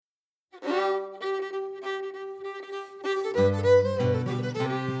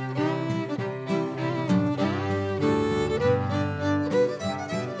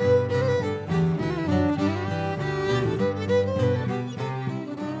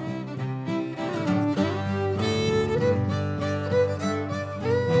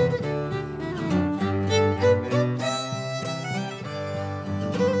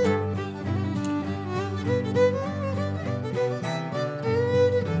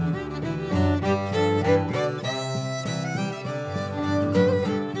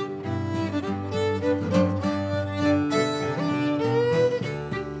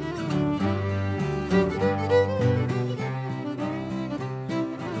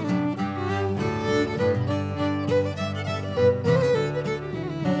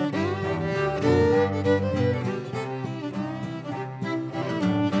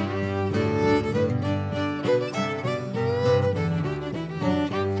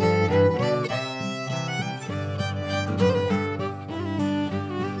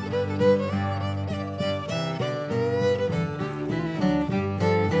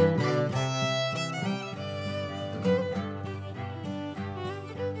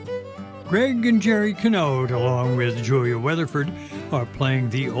Greg and Jerry Canode, along with Julia Weatherford, are playing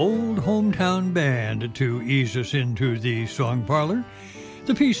the Old Hometown Band to ease us into the Song Parlor.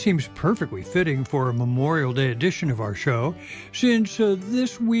 The piece seems perfectly fitting for a Memorial Day edition of our show, since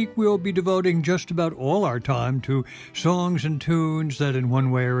this week we'll be devoting just about all our time to songs and tunes that in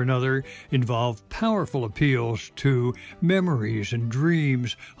one way or another involve powerful appeals to memories and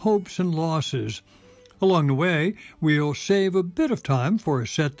dreams, hopes and losses. Along the way, we'll save a bit of time for a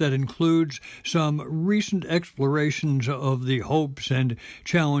set that includes some recent explorations of the hopes and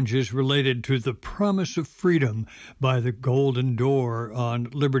challenges related to the promise of freedom by the Golden Door on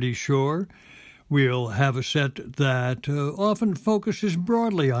Liberty Shore. We'll have a set that often focuses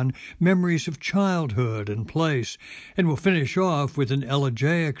broadly on memories of childhood and place, and we'll finish off with an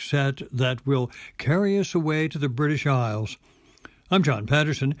elegiac set that will carry us away to the British Isles. I'm John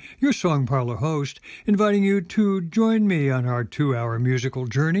Patterson, your Song Parlor host, inviting you to join me on our 2-hour musical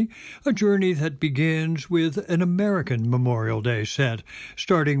journey, a journey that begins with an American Memorial Day set,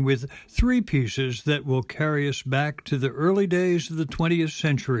 starting with 3 pieces that will carry us back to the early days of the 20th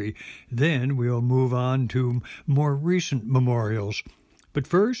century. Then we'll move on to more recent memorials. But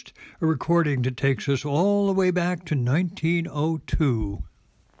first, a recording that takes us all the way back to 1902.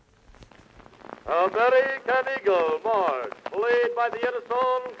 American Eagle March, played by the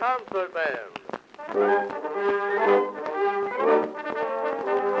Edison Concert Band.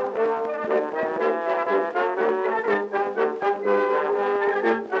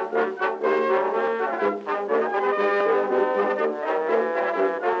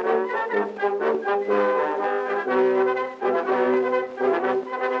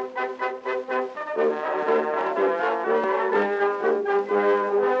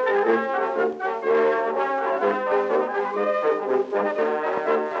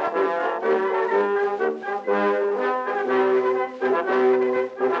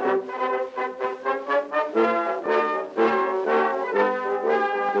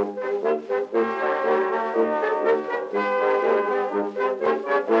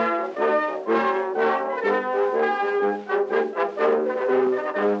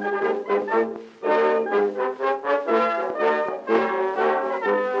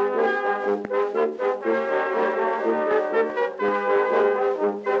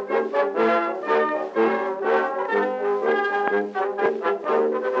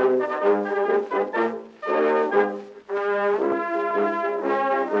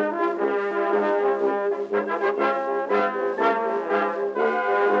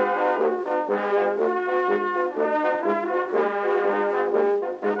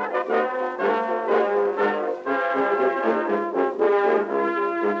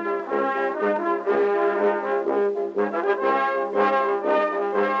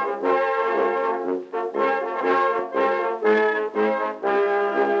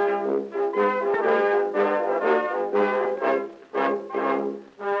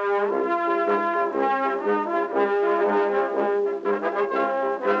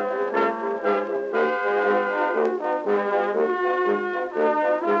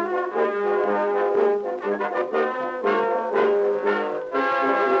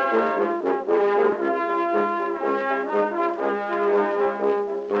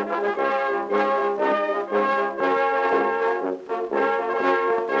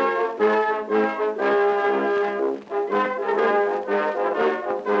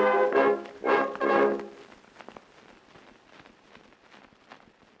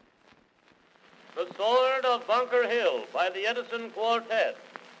 By the Edison Quartet.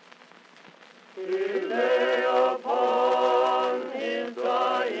 He lay upon his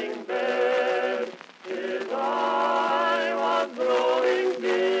dying bed, his eye was growing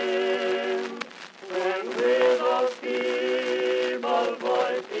dim, when with a feeble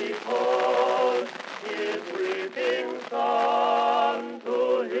voice he called his weeping son to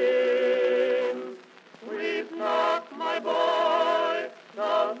him. Weep not, my boy,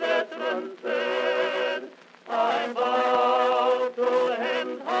 the veteran said, I vow to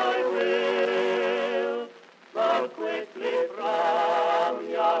end I will, but quickly from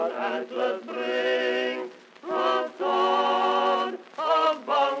your antlers bring the sword of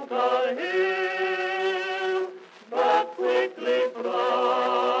Bunker Hill, but quickly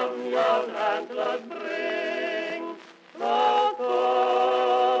from your antlers bring the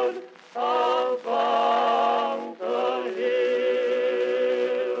sword of Bunker Hill.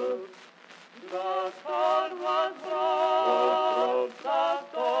 The sword was brought, the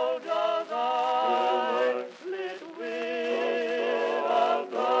soldier's eye lit with a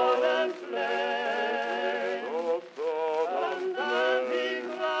golden flame. And as he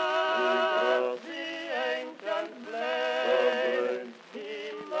grasped the ancient blade, he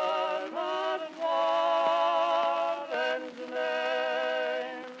learned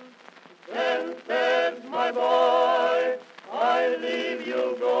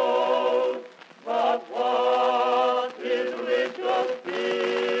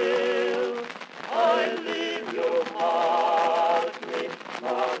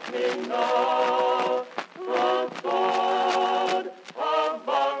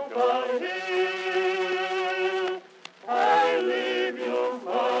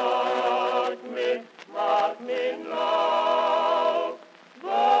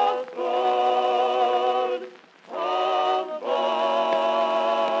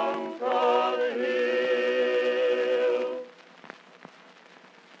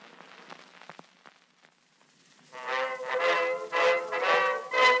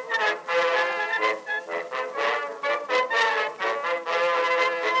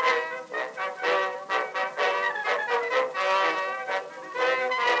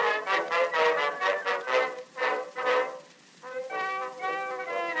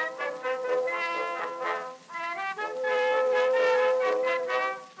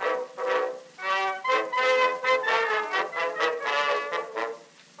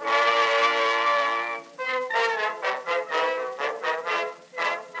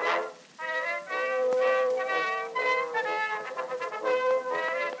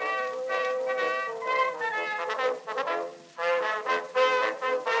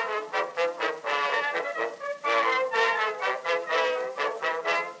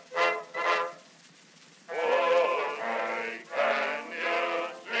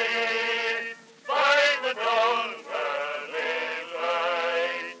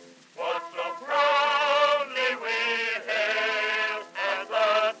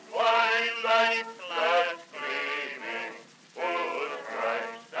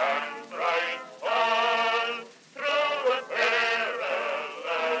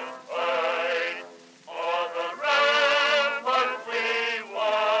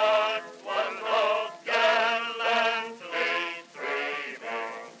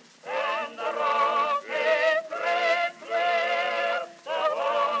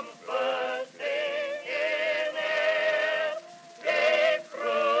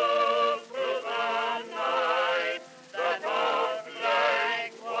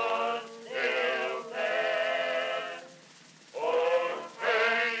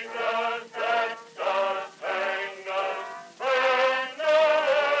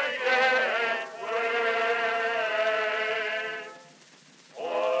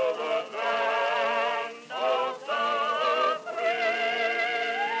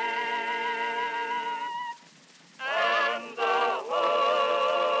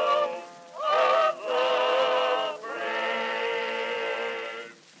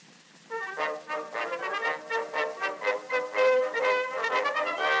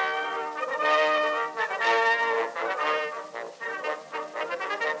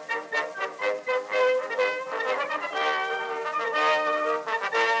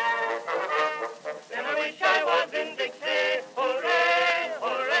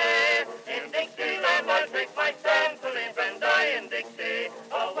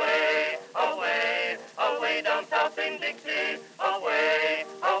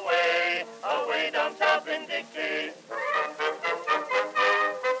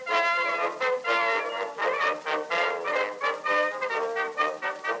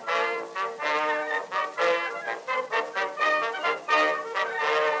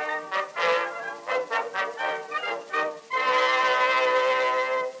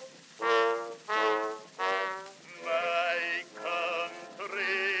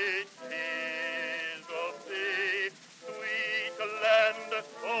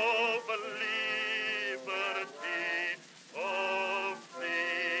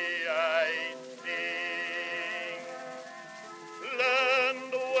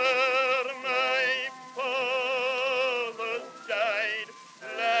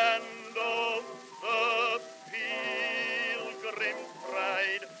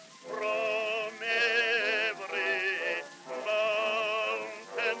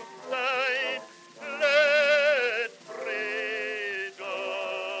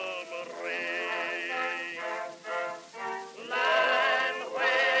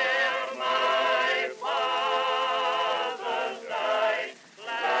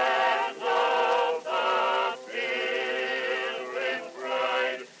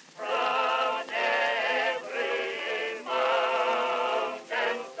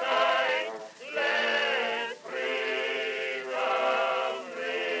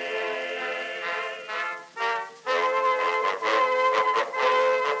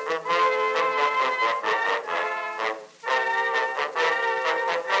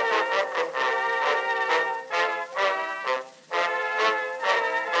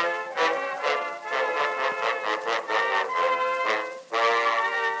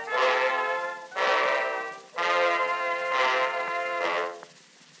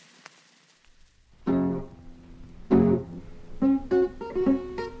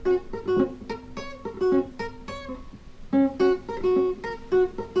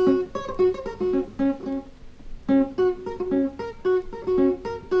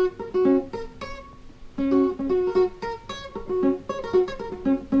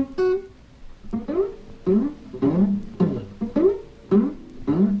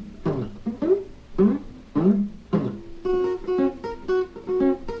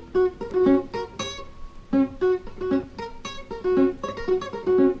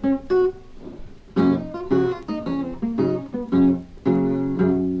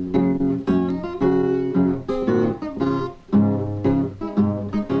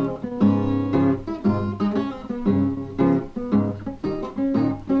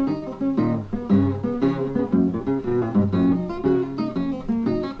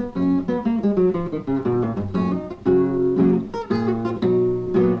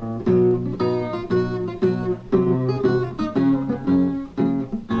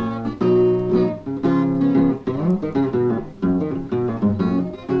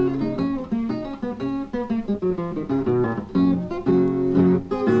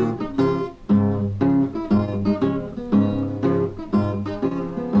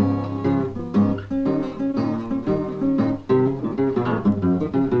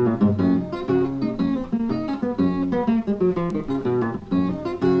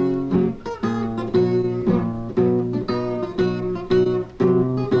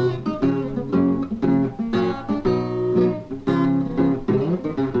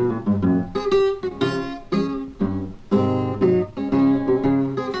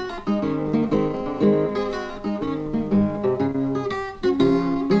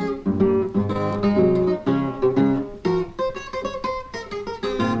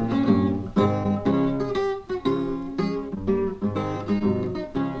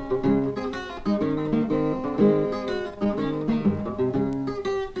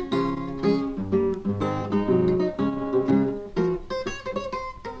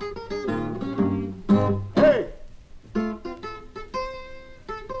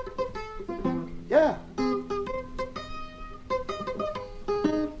Yeah.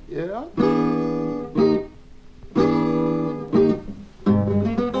 Yeah.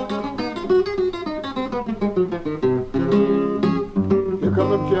 Here come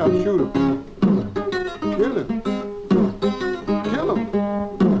them chaps, shoot 'em. Kill him. Kill him.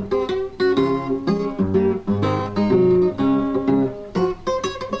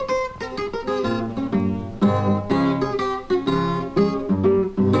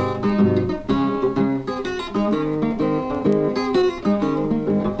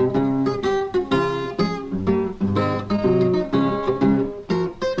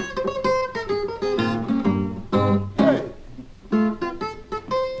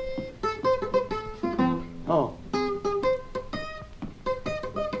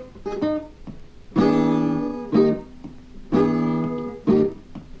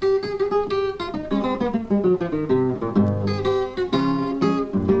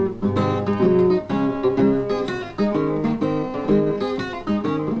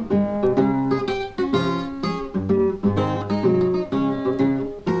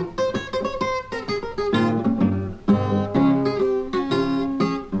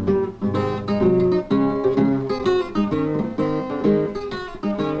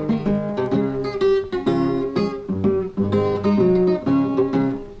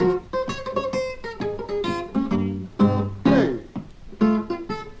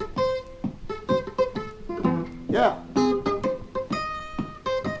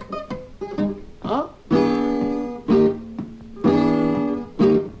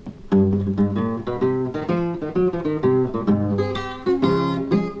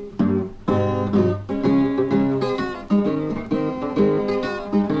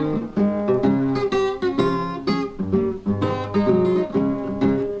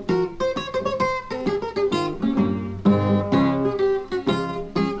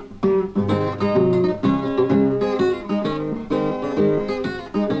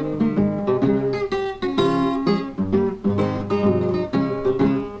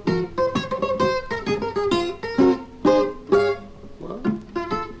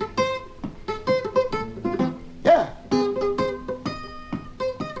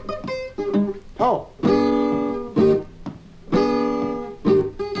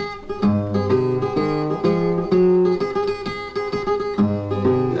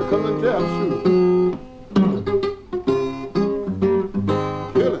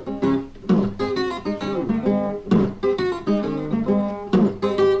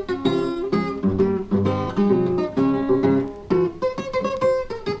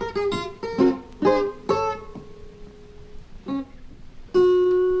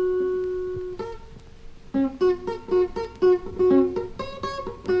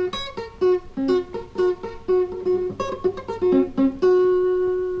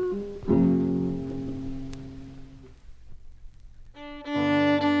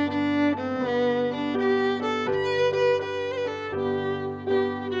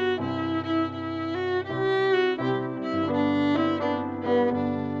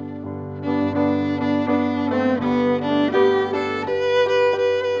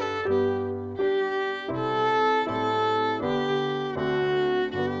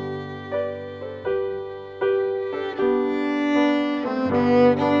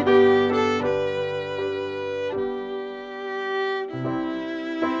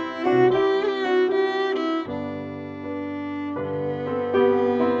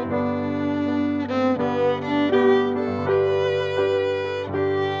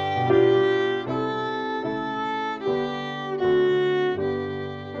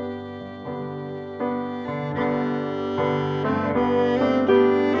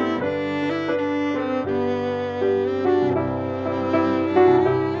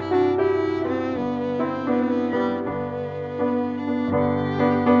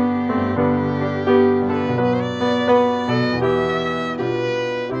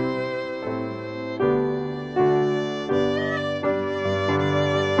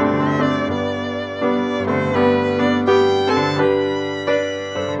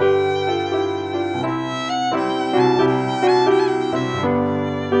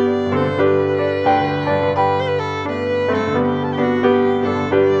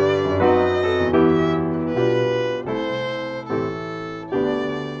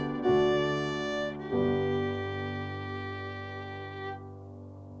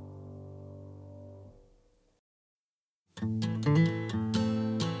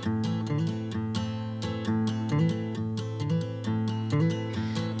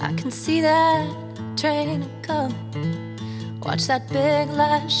 I can see that train come. Watch that big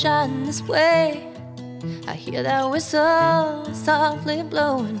light shine this way. I hear that whistle softly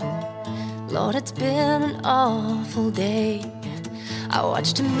blowing, Lord, it's been an awful day. I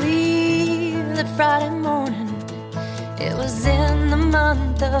watched him leave that Friday morning. It was in the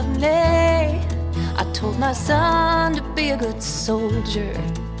month of May. I told my son to be a good soldier,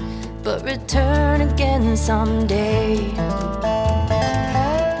 but return again someday.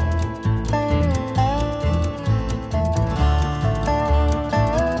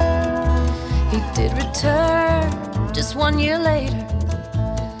 He did return just 1 year later.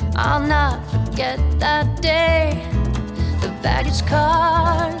 I'll not forget that day. The baggage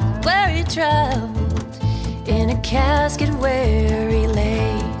car where he traveled, in a casket where he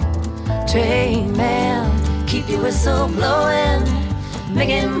lay. Train man, keep your whistle blowing, make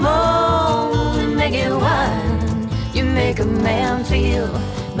it moan and make it whine. You make a man feel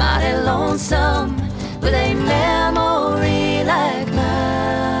mighty lonesome with a memory like mine.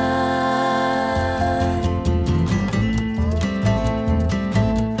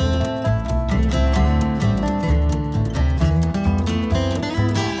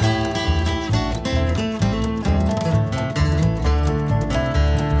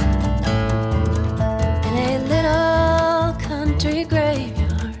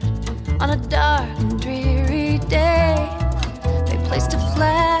 Dark and dreary day, they placed a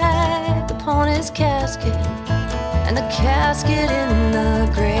flag upon his casket and the casket in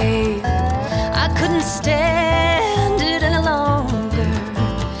the grave. I couldn't stand it any longer,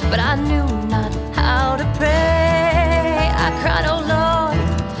 but I knew not how to pray. I cried, oh Lord,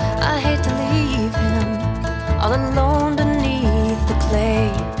 I hate to leave him all alone beneath the clay.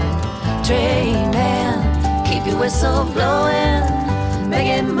 Train man, keep your whistle blowing, make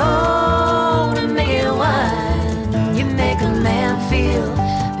it moan and make it whine. You make a man feel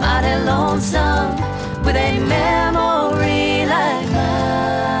mighty lonesome with a memory like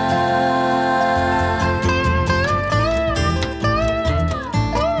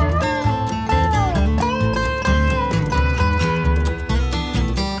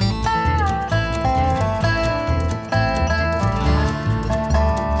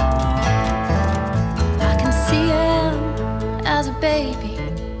I can see him as a baby,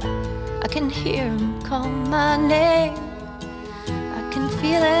 I can hear him call my name. I can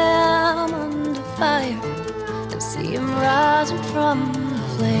feel him under fire and see him rising from the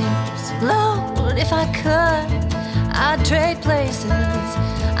flames. Lord, if I could, I'd trade places.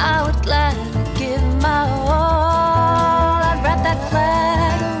 I would gladly give my all. I'd wrap that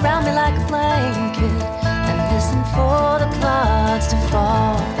flag around me like a blanket and listen for the clouds to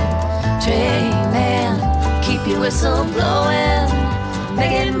fall. Train man, keep your whistle blowing,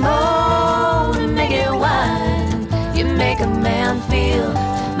 make it moan, make it whine. You make a man feel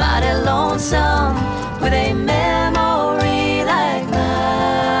mighty lonesome with a memory like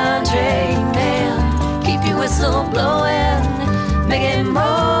mine. Train man, keep your whistle blowing, make it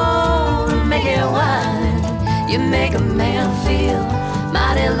moan, make it whine. You make a man feel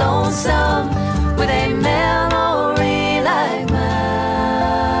mighty lonesome with a memory like mine.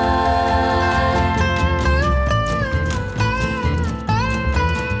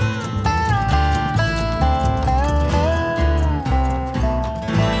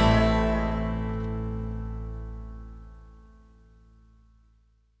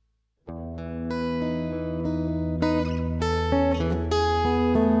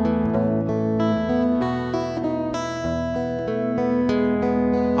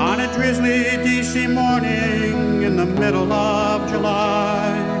 Drizzly morning in the middle of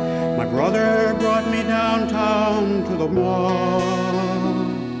July, my brother brought me downtown to the mall.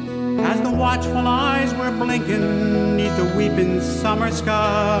 As the watchful eyes were blinking neath the weeping summer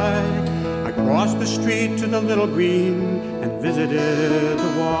sky, I crossed the street to the little green and visited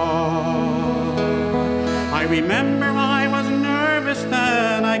the wall. I remember I was nervous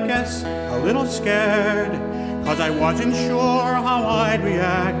then, I guess a little scared, 'cause I wasn't sure how I'd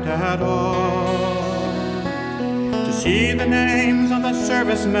react at all. To see the names of the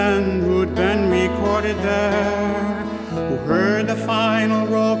servicemen who'd been recorded there, who heard the final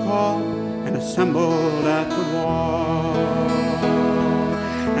roll call and assembled at the wall.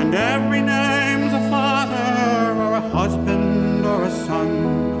 And every name's a father or a husband or a son,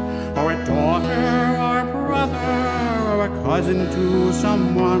 or a daughter or a brother or a cousin to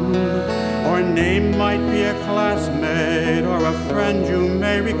someone. Or a name might be a classmate or a friend you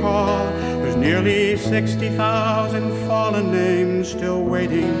may recall. There's nearly 60,000 fallen names still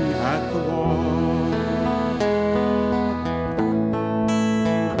waiting at the wall.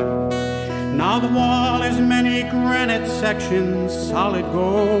 Now the wall is many granite sections, solid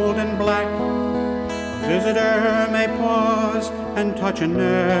gold and black. A visitor may pause and touch a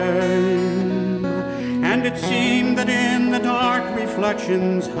name, and And it seemed that in the dark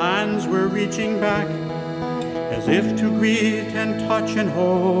reflections hands were reaching back, as if to greet and touch and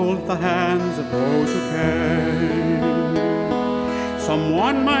hold the hands of those who came.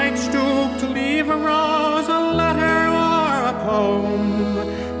 Someone might stoop to leave a rose, a letter or a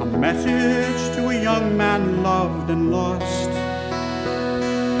poem, a message to a young man loved and lost,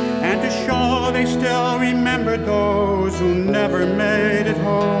 and to show they still remembered those who never made it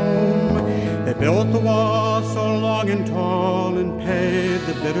home. They built the wall so long and tall and paid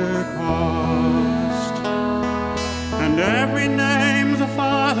the bitter cost. And every name's a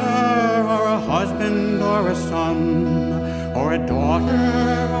father or a husband or a son, or a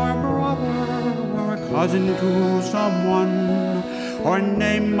daughter or a brother or a cousin to someone, or a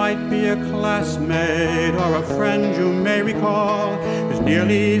name might be a classmate or a friend you may recall. There's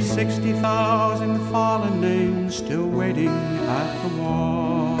nearly 60,000 fallen names still waiting at the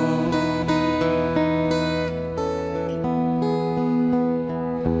wall.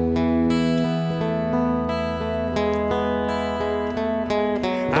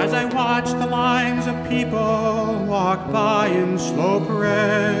 As I watch the lines of people walk by in slow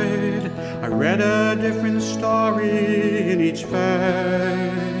parade, I read a different story in each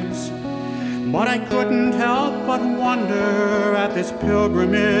face. But I couldn't help but wonder at this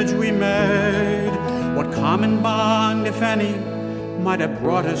pilgrimage we made, what common bond, if any, might have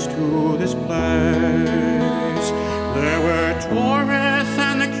brought us to this place. There were tourists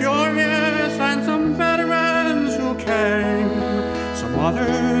and the curious and some veterans who came. Some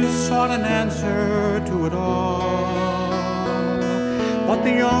others sought an answer to it all. But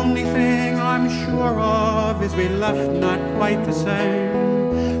the only thing I'm sure of is we left not quite the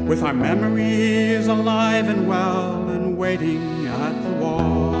same, with our memories alive and well and waiting at the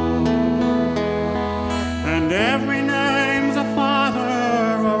wall. And every name's a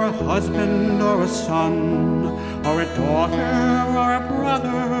father or a husband or a son, or a daughter or a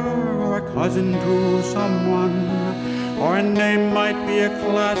brother or a cousin to someone, or a name might be a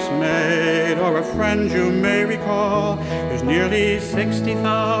classmate or a friend you may recall. There's nearly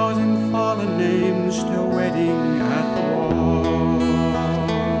 60,000 fallen names still waiting at the wall.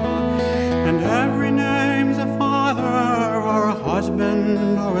 And every name's a father or a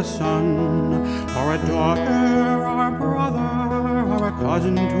husband or a son, or a daughter or a brother or a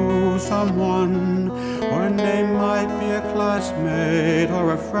cousin to someone, or a name might be a classmate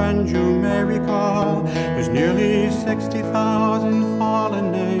or a friend you may recall. There's nearly 60,000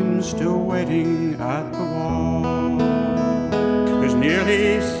 fallen names still waiting at the wall. There's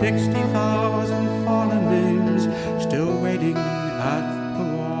nearly 60,000 fallen names still waiting at the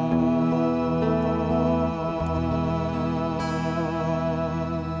wall.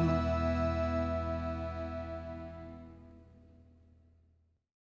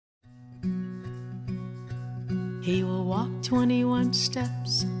 He will walk 21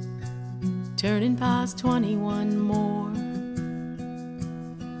 steps, turning past 21 more,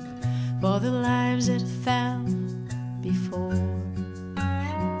 for the lives that fell before.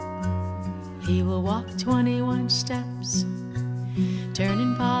 He will walk 21 steps,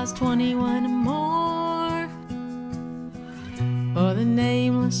 turning past 21 more, for the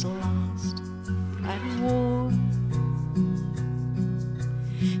nameless lost at war.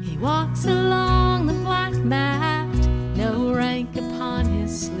 He walks along the black mat, no rank upon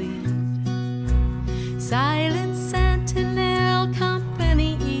his sleeve, silent sentinel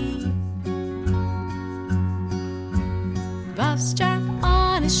company E, buff strap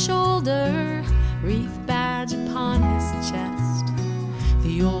on his shoulder, reef badge upon his chest.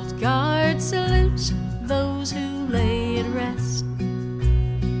 The old guard salutes those who lay at rest.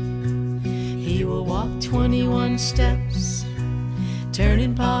 He will walk 21 steps,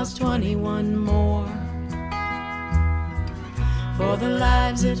 turning past 21 more, for the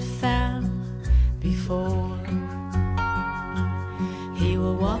lives that fell before. He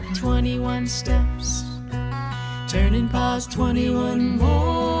will walk 21 steps, turning past 21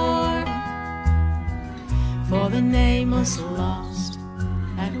 more, for the nameless lost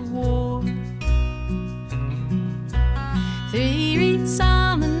at war. 3 wreaths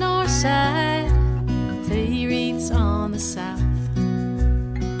on the north side, 3 wreaths on the south.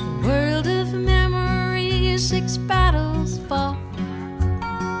 A world of memories, 6 battles fought.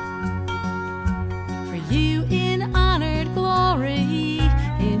 For you in honored glory,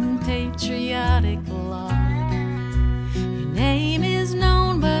 in patriotic laud. Your name is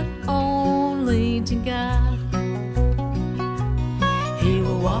known but only to God. He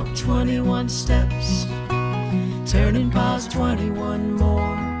will walk 21 steps, turning past 21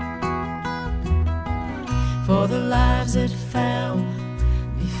 more, for the lives that fell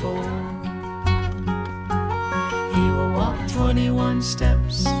before. 21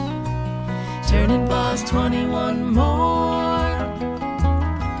 steps, turning past 21 more,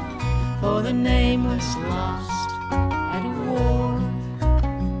 for the nameless lost at a war.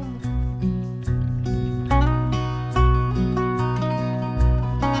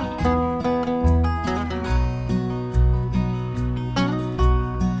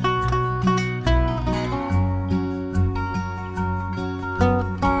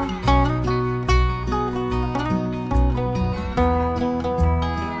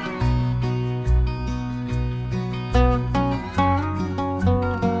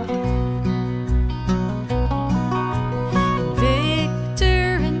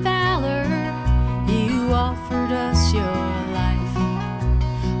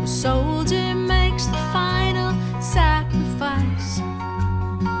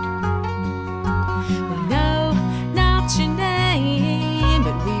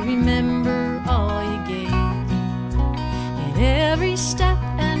 Step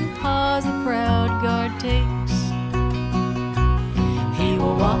and pause the proud guard takes. He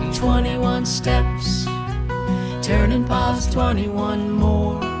will walk 21 steps, turn and pause 21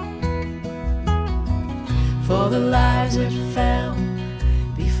 more, for the lives that fell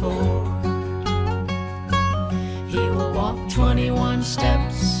before. He will walk 21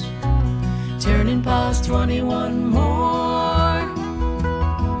 steps, turn and pause 21 more,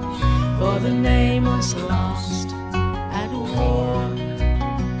 for the nameless lost at war.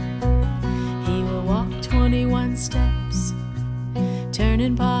 He will walk 21 steps, turn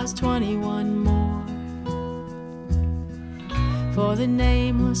and pause 21 more, for the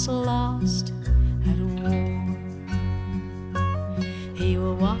nameless lost at war. He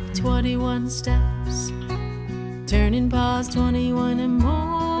will walk 21 steps, turn and pause 21 and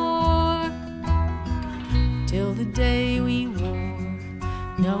more, till the day we war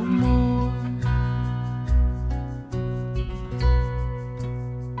no more.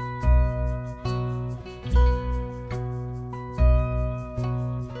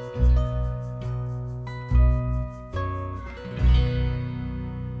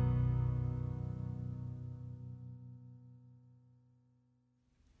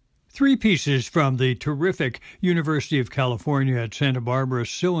 Three pieces from the terrific University of California at Santa Barbara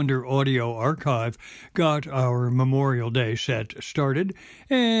Cylinder Audio Archive got our Memorial Day set started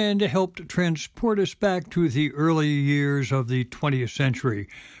and helped transport us back to the early years of the 20th century.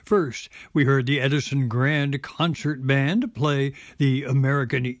 First, we heard the Edison Grand Concert Band play the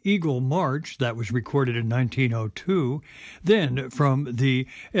American Eagle March that was recorded in 1902. Then, from the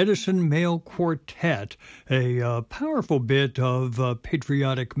Edison Male Quartet, a powerful bit of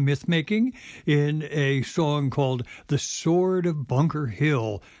patriotic myth-making in a song called The Sword of Bunker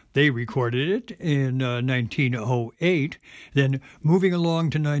Hill. They recorded it in 1908. Then, moving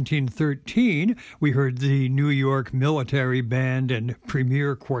along to 1913, we heard the New York Military Band and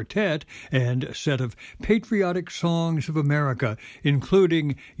Premier Quartet and a set of patriotic songs of America,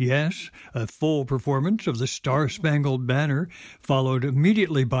 including, yes, a full performance of the Star-Spangled Banner, followed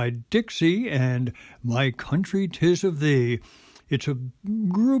immediately by Dixie and My Country 'Tis of Thee. It's a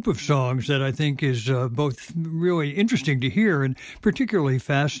group of songs that I think is both really interesting to hear and particularly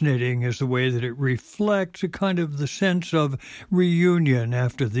fascinating as the way that it reflects a kind of the sense of reunion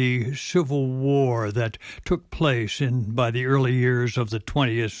after the Civil War that took place by the early years of the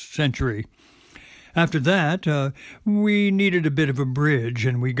 20th century. After that, we needed a bit of a bridge,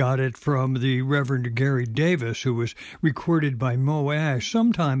 and we got it from the Reverend Gary Davis, who was recorded by Mo Ash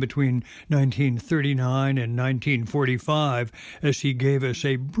sometime between 1939 and 1945, as he gave us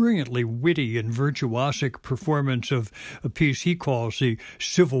a brilliantly witty and virtuosic performance of a piece he calls the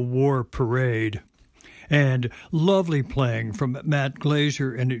Civil War Parade. And lovely playing from Matt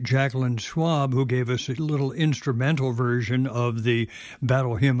Glazer and Jacqueline Schwab, who gave us a little instrumental version of the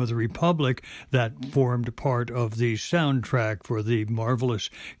Battle Hymn of the Republic that formed part of the soundtrack for the marvelous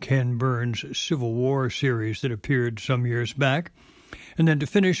Ken Burns Civil War series that appeared some years back. And then to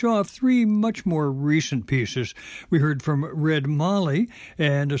finish off, three much more recent pieces. We heard from Red Molly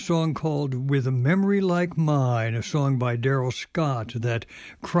and a song called With a Memory Like Mine, a song by Darrell Scott that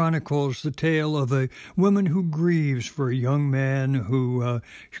chronicles the tale of a woman who grieves for a young man who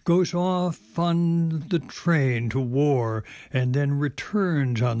goes off on the train to war and then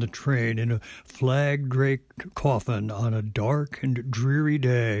returns on the train in a flag-draped coffin on a dark and dreary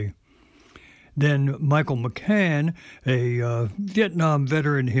day. Then Michael McCann, a Vietnam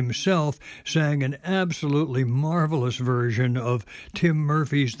veteran himself, sang an absolutely marvelous version of Tim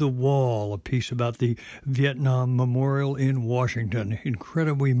Murphy's The Wall, a piece about the Vietnam Memorial in Washington.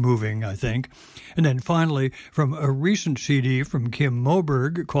 Incredibly moving, I think. And then finally, from a recent CD from Kim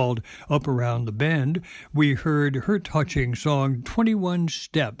Moberg called Up Around the Bend, we heard her touching song 21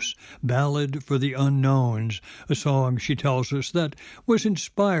 Steps, Ballad for the Unknowns, a song, she tells us, that was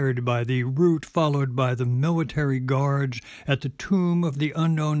inspired by the route followed by the military guards at the tomb of the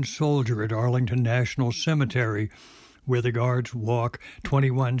unknown soldier at Arlington National Cemetery, where the guards walk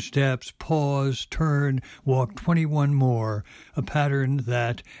 21 steps, pause, turn, walk 21 more, a pattern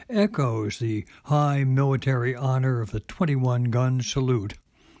that echoes the high military honor of the 21-gun salute.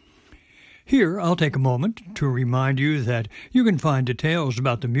 Here, I'll take a moment to remind you that you can find details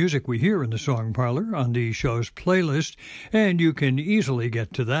about the music we hear in the Song Parlor on the show's playlist, and you can easily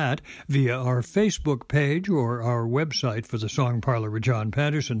get to that via our Facebook page or our website for the Song Parlor with John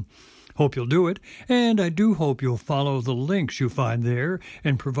Patterson. Hope you'll do it, and I do hope you'll follow the links you find there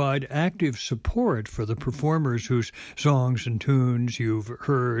and provide active support for the performers whose songs and tunes you've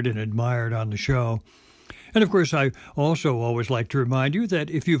heard and admired on the show. And of course, I also always like to remind you that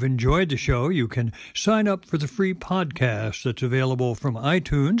if you've enjoyed the show, you can sign up for the free podcast that's available from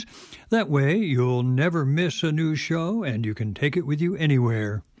iTunes. That way, you'll never miss a new show, and you can take it with you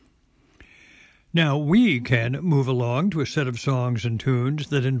anywhere. Now, we can move along to a set of songs and tunes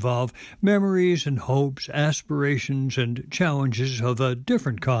that involve memories and hopes, aspirations, and challenges of a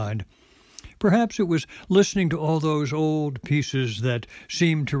different kind. Perhaps it was listening to all those old pieces that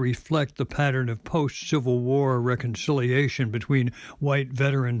seemed to reflect the pattern of post-Civil War reconciliation between white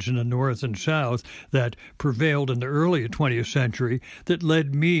veterans in the North and South that prevailed in the early 20th century that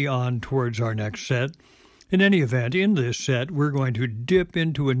led me on towards our next set. In any event, in this set, we're going to dip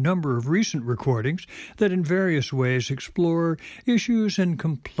into a number of recent recordings that in various ways explore issues and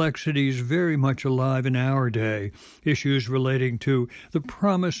complexities very much alive in our day, issues relating to the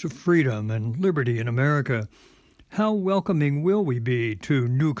promise of freedom and liberty in America. How welcoming will we be to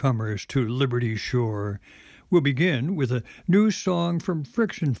newcomers to Liberty's shore? We'll begin with a new song from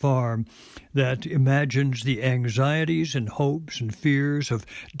Friction Farm that imagines the anxieties and hopes and fears of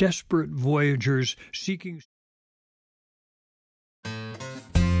desperate voyagers seeking by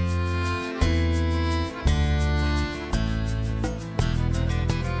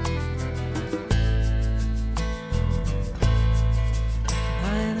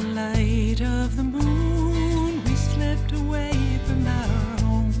the light of the moon we slipped away from our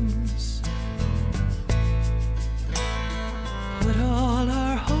homes, put all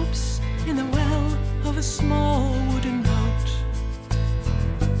our hopes in the well of a small wooden boat.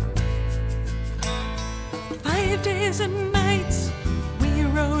 5 days and nights we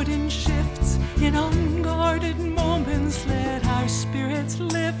rode in shifts, in unguarded moments let our spirits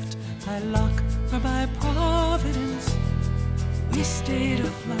lift. By luck or by providence we stayed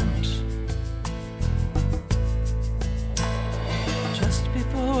afloat. Just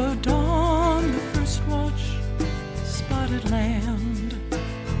before dawn the first watch spotted land.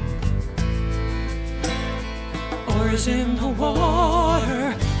 Oars in the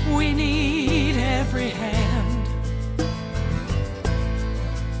water, we need every hand.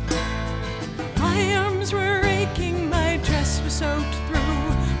 My arms were aching, my dress was soaked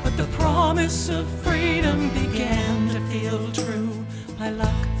through, but the promise of freedom began to feel true. By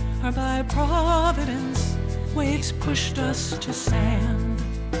luck or by providence, waves pushed us to sand.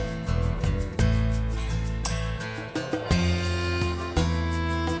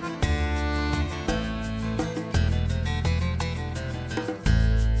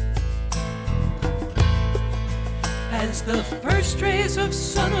 As the first rays of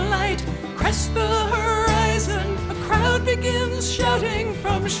sunlight crest the horizon, a crowd begins shouting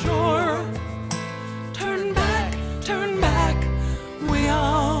from shore. Turn back, we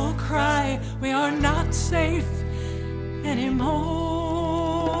all cry, we are not safe anymore.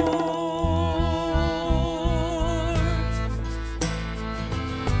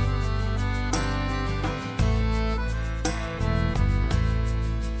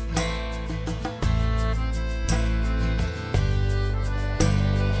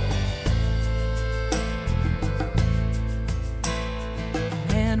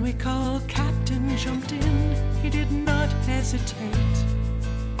 Jumped in, he did not hesitate.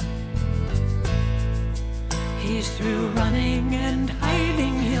 He's through running and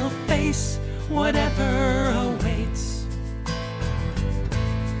hiding, he'll face whatever awaits.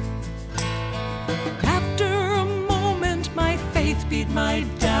 After a moment, my faith beat my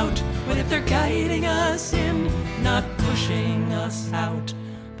doubt. What if they're guiding us in, not pushing us out?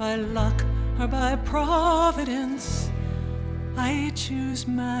 By luck or by providence, I choose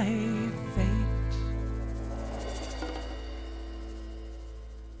my fate.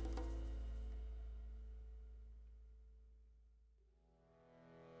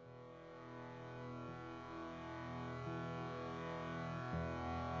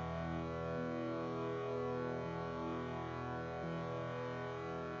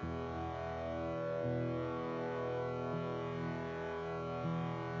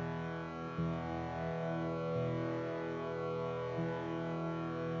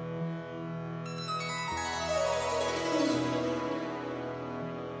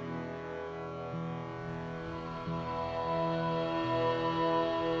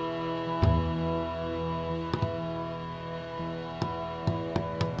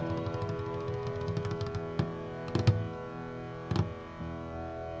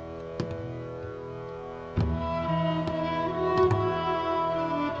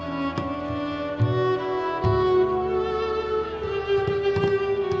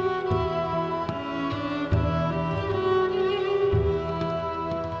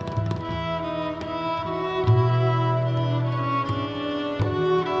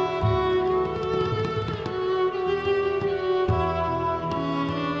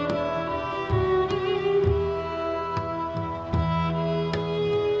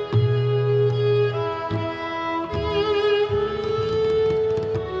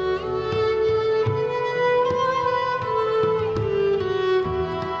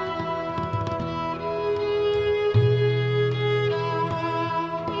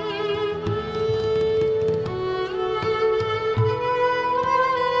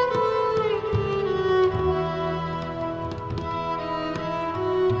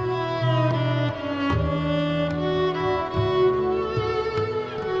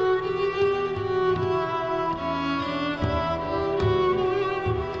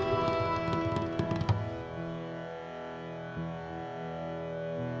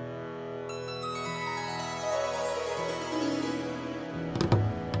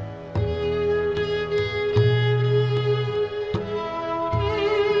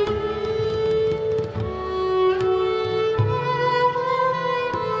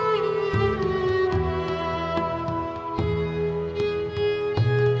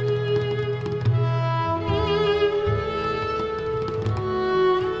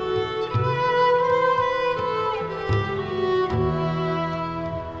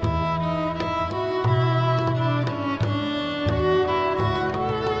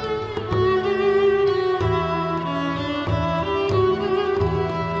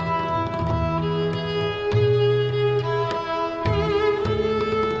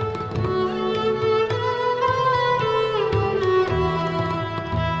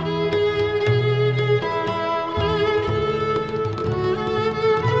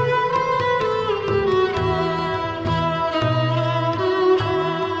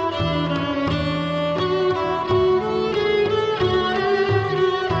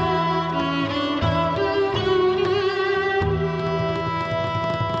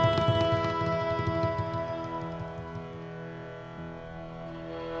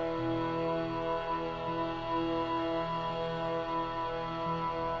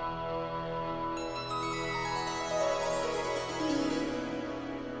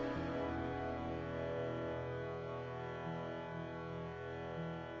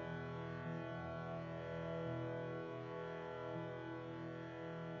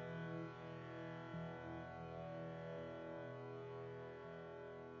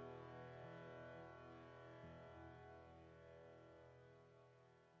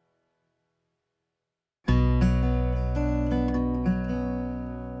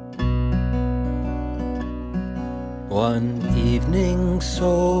 One evening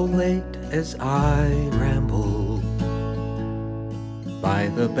so late as I rambled by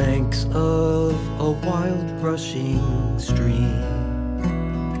the banks of a wild rushing stream,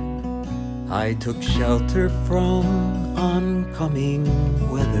 I took shelter from oncoming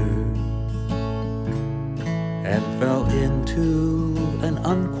weather and fell into an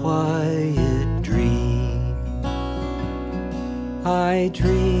unquiet dream. I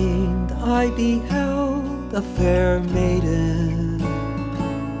dreamed I beheld a fair maiden,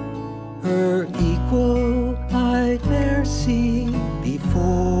 her equal I'd ne'er seen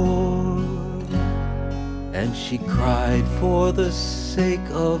before, and she cried for the sake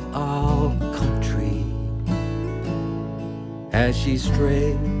of our country as she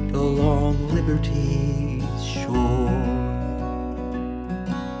strayed along liberty's shore.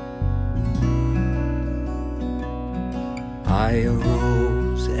 I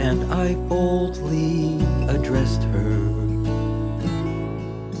arose and I boldly addressed her,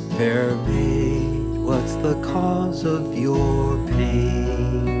 Fair maid, what's the cause of your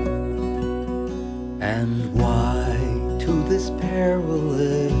pain? And why to this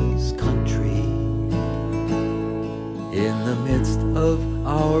perilous country? In the midst of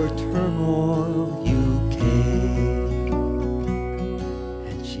our turmoil you came.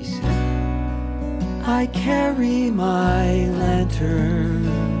 And she said, I carry my lantern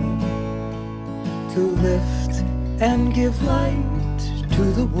to lift and give light to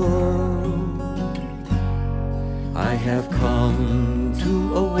the world. I have come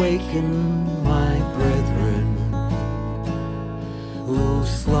to awaken my brethren who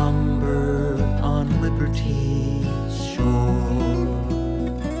slumber on liberty's shore.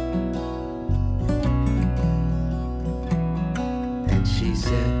 And she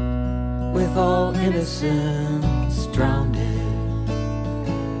said, with all innocence drowned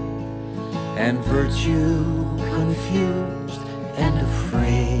and virtue confused and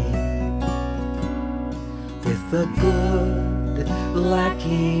afraid, with the good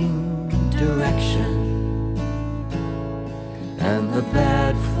lacking direction and the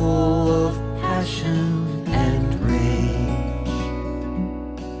bad full of passion and rage.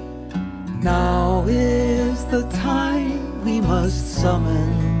 Now is the time we must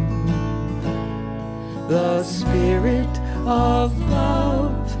summon the spirit of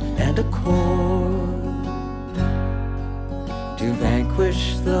love and accord to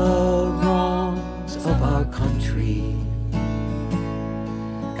vanquish the wrongs of our country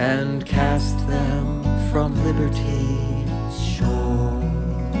and cast them from liberty's shore.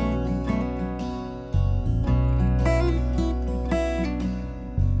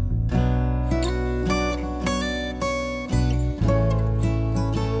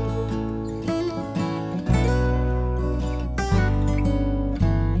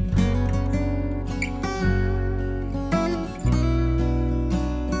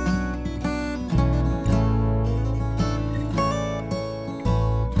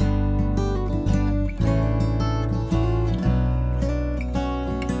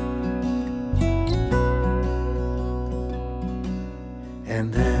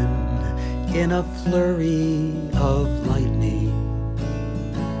 And then, in a flurry of lightning,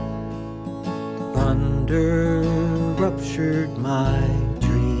 thunder ruptured my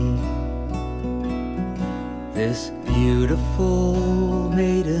dream. This beautiful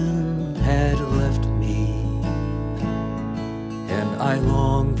maiden had left me, and I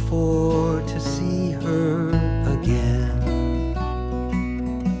longed for to see her again.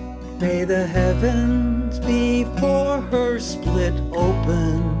 May the heavens before her split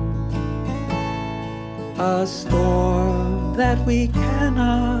open, a storm that we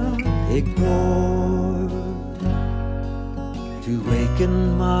cannot ignore, to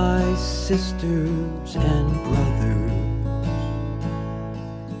waken my sisters and brothers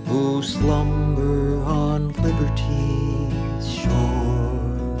who slumber on liberty's shore.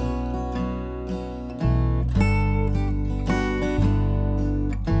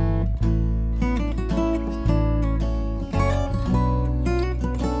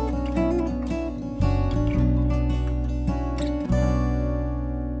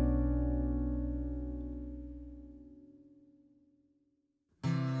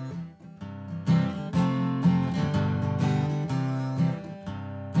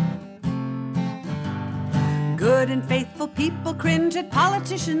 Good and faithful people cringe at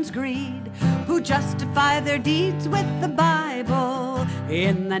politicians' greed, who justify their deeds with the Bible.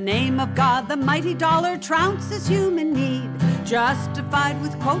 In the name of God, the mighty dollar trounces human need, justified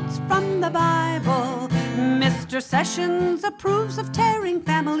with quotes from the Bible. Mr. Sessions approves of tearing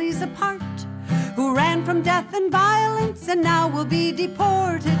families apart, who ran from death and violence and now will be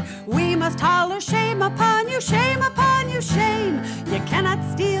deported. We must holler, shame upon you, shame upon you, shame. You cannot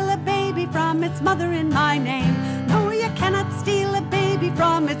steal a baby from its mother in my name. No, you cannot steal a baby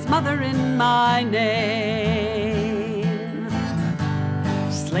from its mother in my name.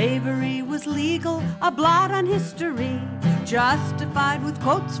 Slavery was legal, a blot on history, justified with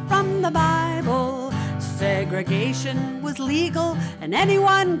quotes from the Bible. Segregation was legal, and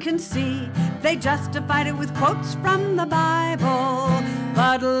anyone can see they justified it with quotes from the Bible.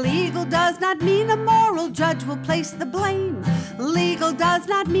 But legal does not mean a moral judge will place the blame. Legal does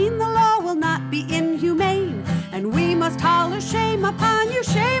not mean the law will not be inhumane. And we must holler, shame upon you,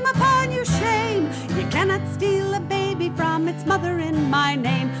 shame upon you, shame. You cannot steal a baby from its mother in my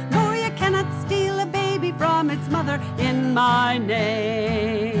name. No, you cannot steal a baby from its mother in my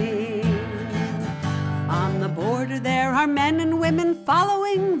name. On the border there are men and women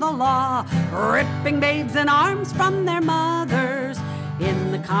following the law, ripping babes in arms from their mothers.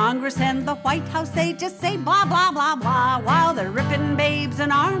 In the Congress and the White House, they just say blah, blah, blah, blah, while they're ripping babes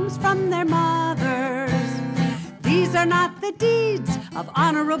in arms from their mothers. These are not the deeds of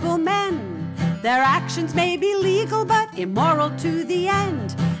honorable men. Their actions may be legal, but immoral to the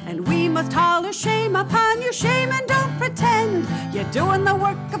end. And we must holler shame upon your shame, and don't pretend you're doing the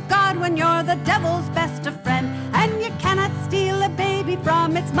work of God when you're the devil's best of friend. And you cannot steal a baby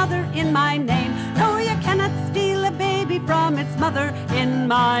from its mother in my name. No, you cannot steal a baby from its mother in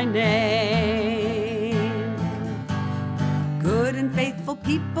my name. Good and faithful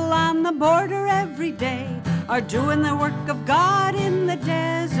people on the border every day are doing the work of God in the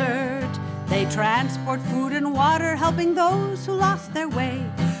desert. They transport food and water, helping those who lost their way,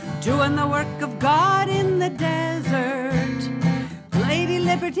 doing the work of God in the desert. Lady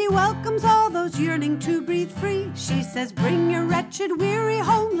Liberty welcomes all those yearning to breathe free. She says, bring your wretched, weary,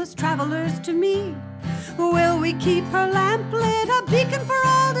 homeless travelers to me. Will we keep her lamp lit, a beacon for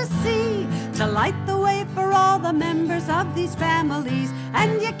all to see, to light the way for all the members of these families?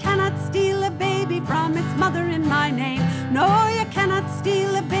 And you cannot steal a baby from its mother in my name. No, you cannot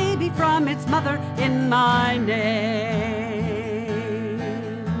steal a baby from its mother in my name.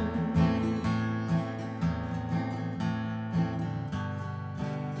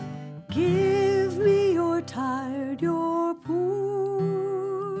 Give me your tired, your poor,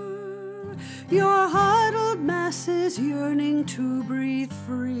 your huddled masses yearning to breathe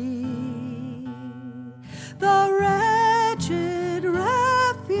free. The wretched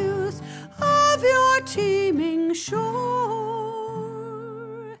refuse of your teeming shore.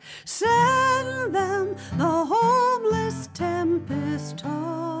 Send them the homeless tempest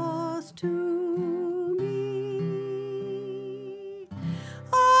tossed to me.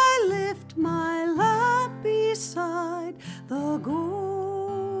 I lift my lap beside the golden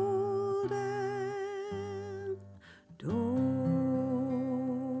door.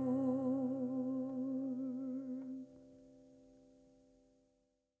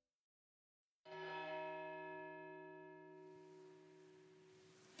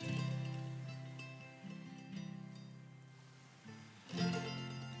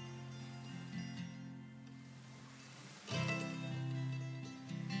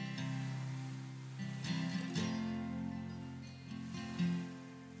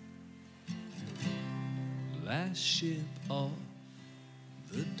 Last ship off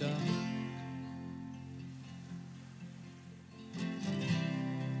the dock,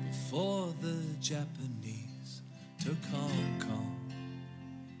 before the Japanese took Hong Kong.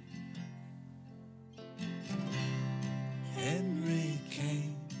 Henry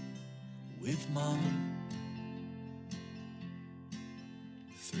came with Mom.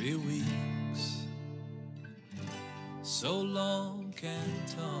 3 weeks, so long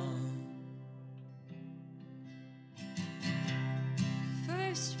Canton.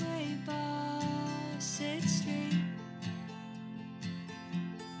 First way Bassett Street,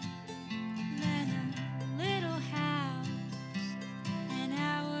 then a little house an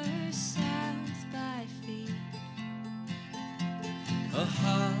hour south by feet. A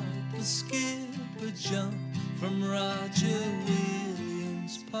hop, a skip, a jump from Roger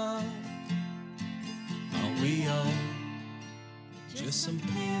Williams Park. Aren't we all just some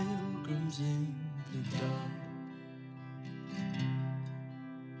pilgrims in the dark?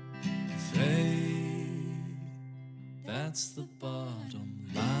 Faith, that's the bottom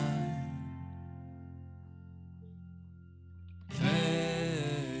line.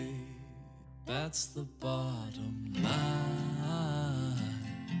 Faith, that's the bottom line.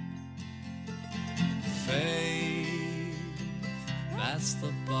 Faith, that's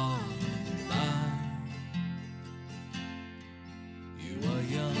the bottom line. You are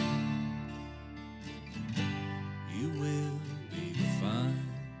young, you will be fine.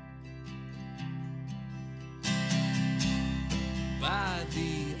 By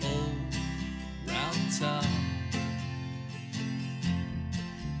the old round top,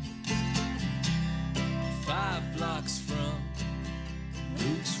 5 blocks from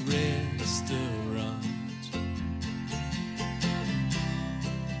Luke's restaurant.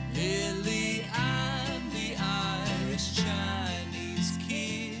 Lily, I'm the Irish Chinese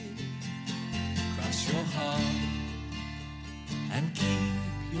kid. Cross your heart and keep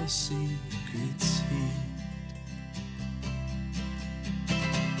your secrets hid.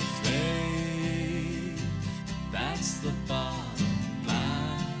 That's the bottom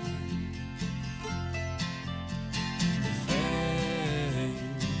line.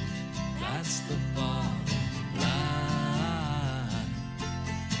 Faith, that's the bottom line.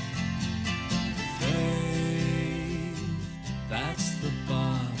 Faith, that's the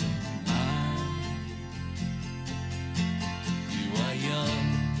bottom line. You are young,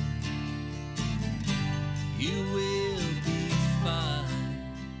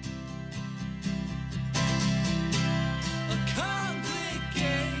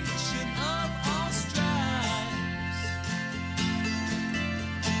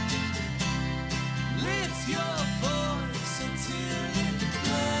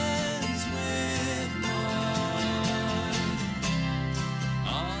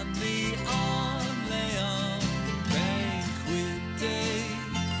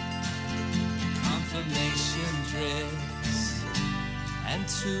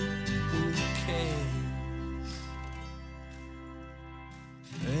 suitcase.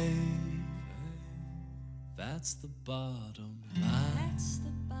 Faith, that's the bottom line. That's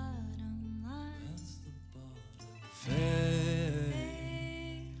the bottom line. That's the bottom. Faith,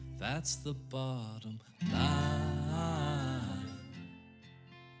 that's the bottom line.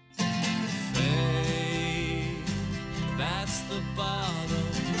 Faith, that's the bottom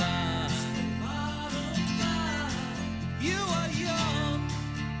line. You are young,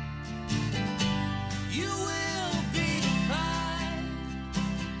 you will be fine.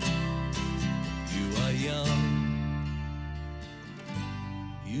 You are young,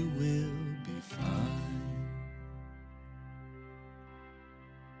 you will be fine.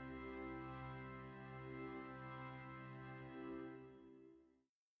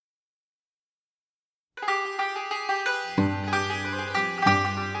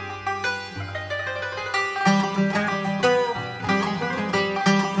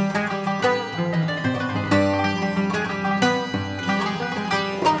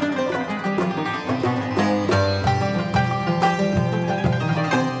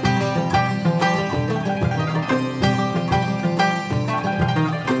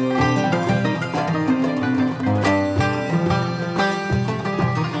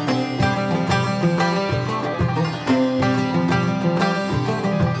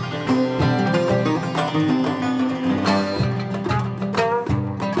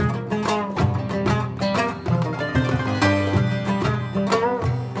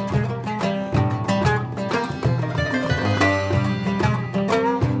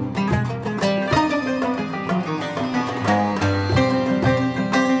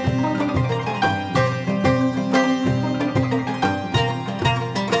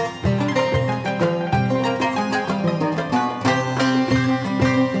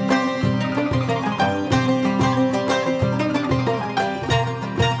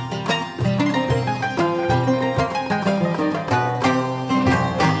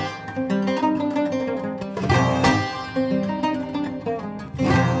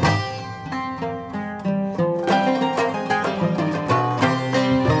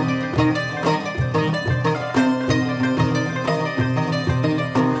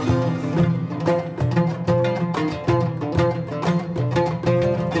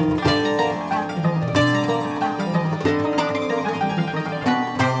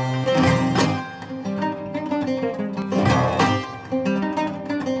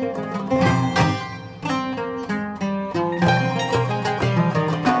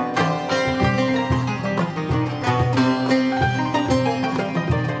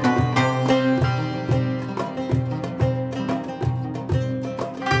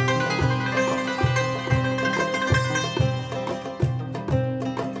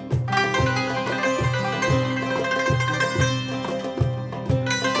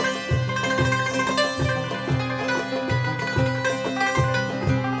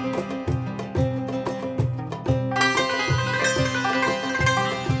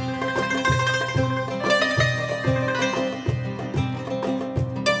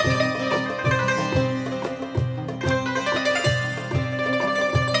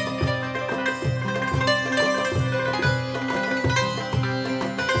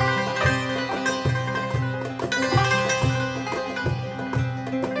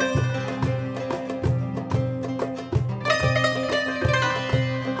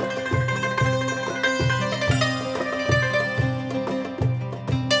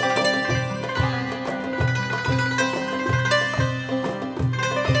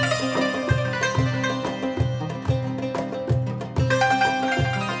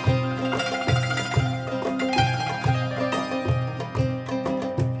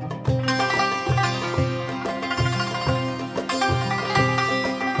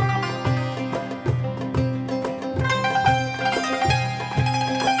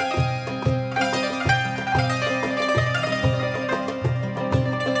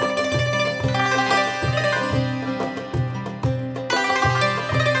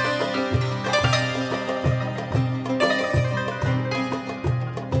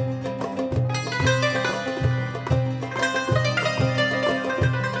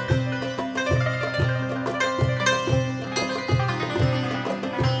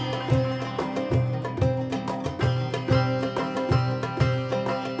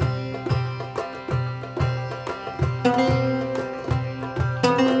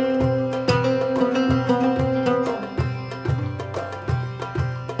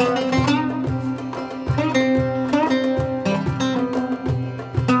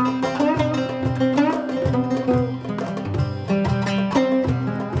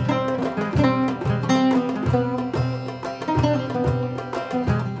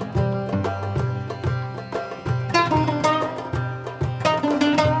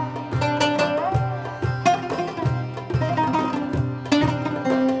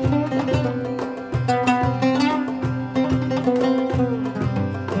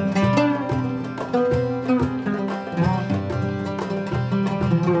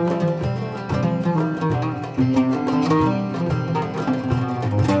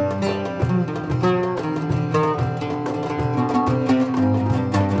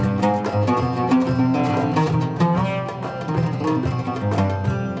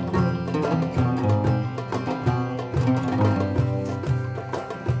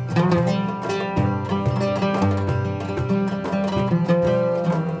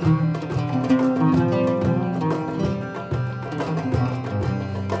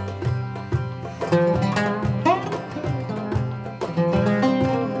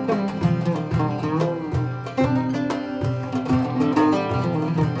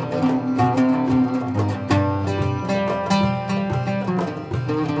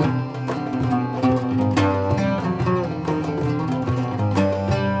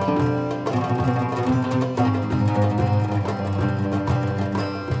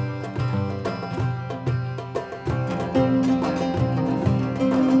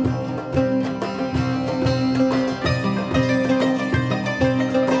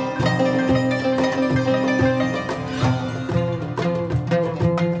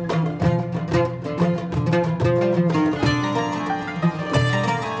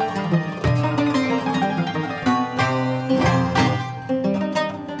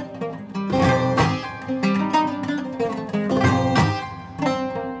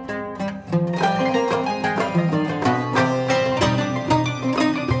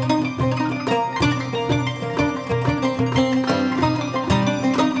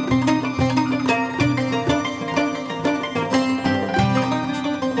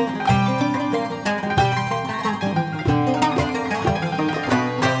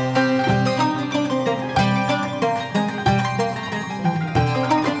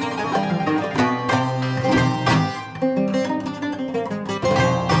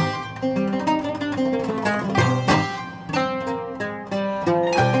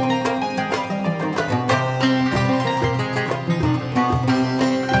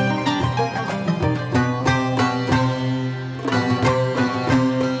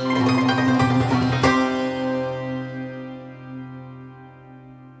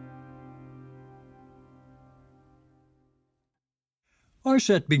 Our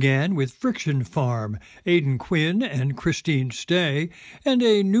set began with Friction Farm, Aidan Quinn and Christine Stay, and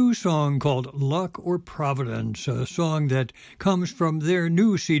a new song called Luck or Providence, a song that comes from their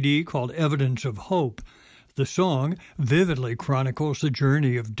new CD called Evidence of Hope. The song vividly chronicles the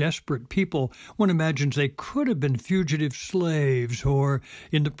journey of desperate people. One imagines they could have been fugitive slaves, or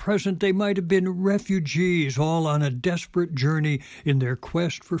in the present they might have been refugees, all on a desperate journey in their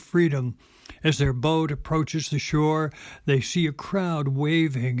quest for freedom. As their boat approaches the shore, they see a crowd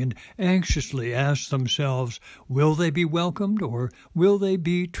waving and anxiously ask themselves, will they be welcomed or will they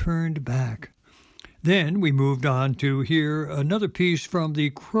be turned back? Then we moved on to hear another piece from the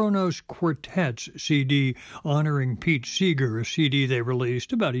Kronos Quartet's CD honoring Pete Seeger, a CD they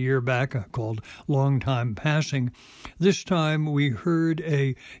released about a year back called Long Time Passing. This time we heard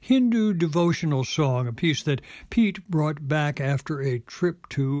a Hindu devotional song, a piece that Pete brought back after a trip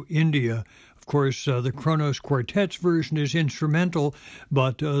to India. Of course, the Kronos Quartet's version is instrumental,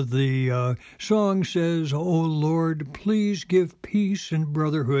 but the song says, "O Lord, please give peace and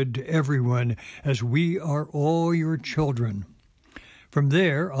brotherhood to everyone, as we are all your children." From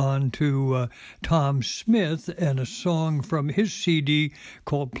there on to Tom Smith and a song from his CD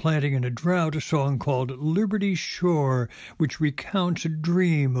called Planting in a Drought, a song called Liberty Shore, which recounts a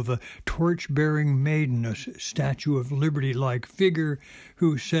dream of a torch-bearing maiden, a Statue of Liberty-like figure,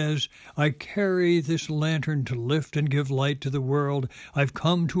 who says, "I carry this lantern to lift and give light to the world. I've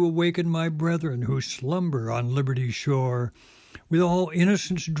come to awaken my brethren who slumber on Liberty Shore. With all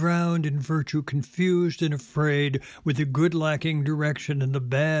innocence drowned in virtue confused and afraid, with the good lacking direction and the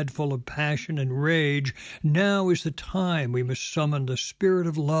bad full of passion and rage, now is the time we must summon the spirit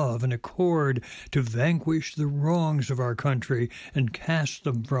of love and accord to vanquish the wrongs of our country and cast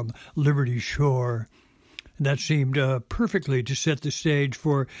them from Liberty Shore." That seemed perfectly to set the stage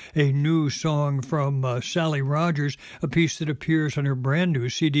for a new song from Sally Rogers, a piece that appears on her brand new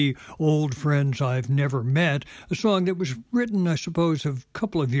CD, Old Friends I've Never Met, a song that was written, I suppose, a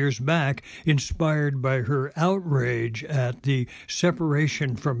couple of years back, inspired by her outrage at the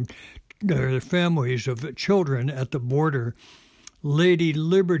separation from their families of children at the border. Lady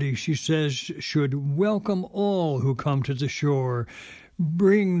Liberty, she says, should welcome all who come to the shore.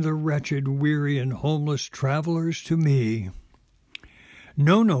 Bring the wretched, weary, and homeless travelers to me.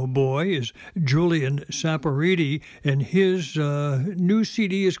 No Boy is Julian Saporiti, and his new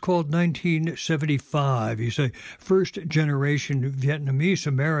CD is called 1975. He's a first-generation Vietnamese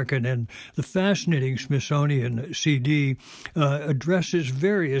American, and the fascinating Smithsonian CD addresses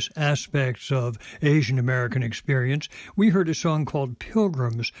various aspects of Asian American experience. We heard a song called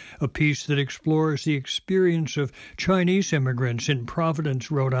Pilgrims, a piece that explores the experience of Chinese immigrants in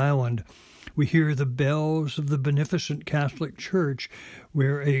Providence, Rhode Island. We hear the bells of the beneficent Catholic Church,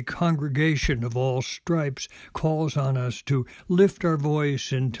 where a congregation of all stripes calls on us to lift our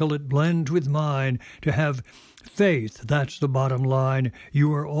voice until it blends with mine, to have faith, that's the bottom line.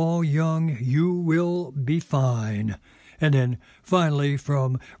 You are all young, you will be fine. And then, finally,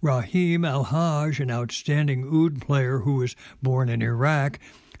 from Rahim Al-Haj, an outstanding oud player who was born in Iraq,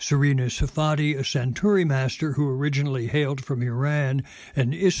 Serena Safadi, a Santuri master who originally hailed from Iran,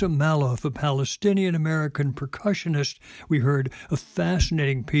 and Issa Malouf, a Palestinian-American percussionist, we heard a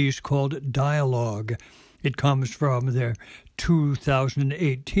fascinating piece called Dialogue. It comes from their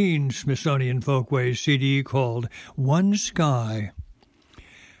 2018 Smithsonian Folkways CD called One Sky.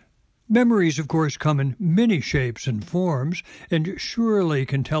 Memories, of course, come in many shapes and forms, and surely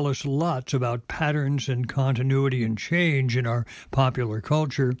can tell us lots about patterns and continuity and change in our popular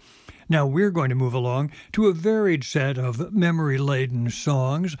culture. Now we're going to move along to a varied set of memory-laden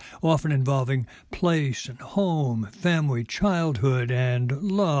songs, often involving place and home, family, childhood, and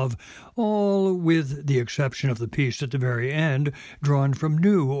love, all with the exception of the piece at the very end, drawn from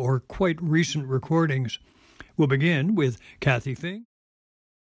new or quite recent recordings. We'll begin with Kathy Fink.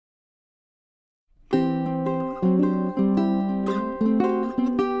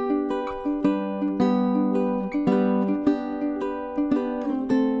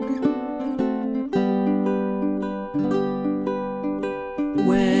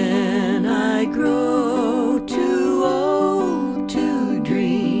 When I grow too old to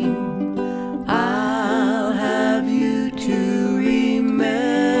dream, I'll have you to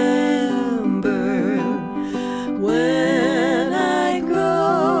remember. When I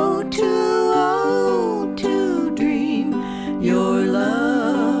grow too old to dream, your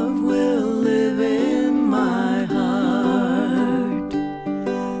love will live in my heart.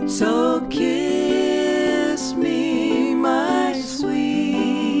 So kiss me, my sweet.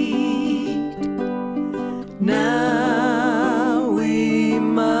 Now we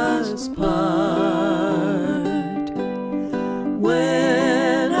must part. When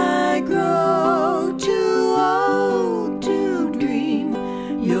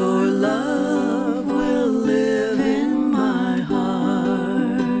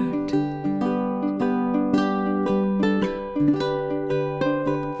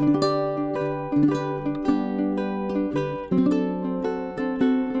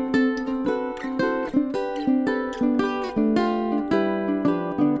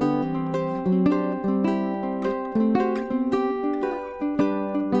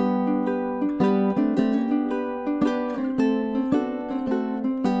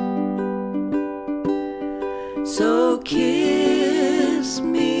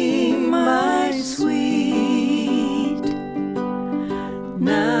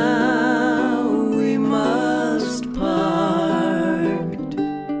Now we must part.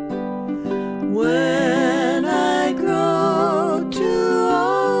 When I grow too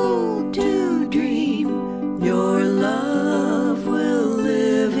old to dream, your love will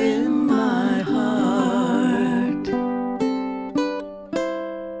live in my heart.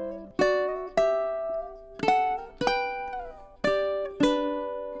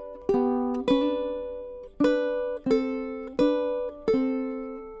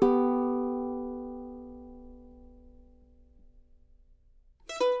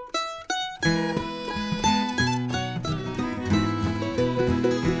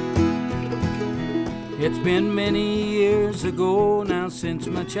 It's been many years ago now since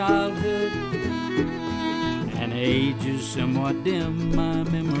my childhood, and age is somewhat dim, my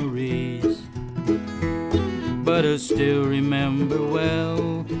memories. But I still remember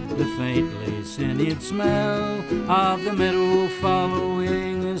well the faintly scented smell of the meadow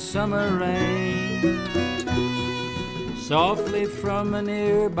following a summer rain. Softly from a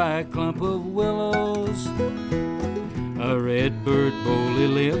nearby clump of willows, a redbird boldly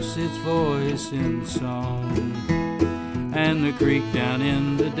lifts its voice in song, and the creek down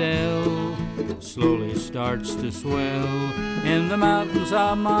in the dell slowly starts to swell in the mountains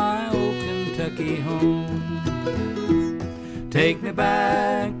of my old Kentucky home. Take me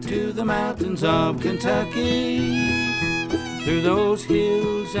back to the mountains of Kentucky, through those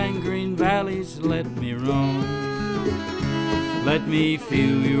hills and green valleys let me roam. Let me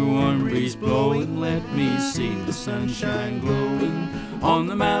feel your warm breeze blowing, let me see the sunshine glowing on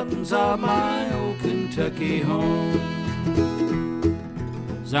the mountains of my old Kentucky home.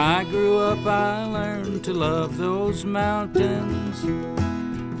 As I grew up, I learned to love those mountains.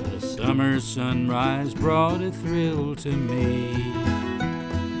 The summer sunrise brought a thrill to me.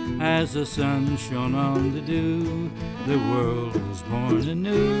 As the sun shone on the dew, the world was born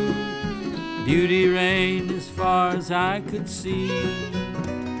anew. Beauty reigned as far as I could see.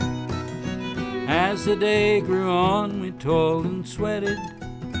 As the day grew on, we toiled and sweated,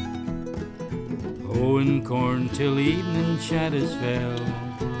 hoeing corn till evening shadows fell.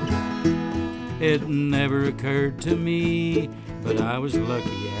 It never occurred to me, but I was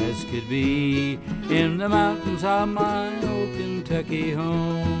lucky as could be in the mountains of my old Kentucky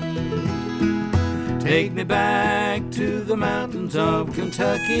home. Take me back to the mountains of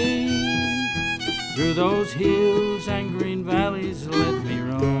Kentucky, through those hills and green valleys let me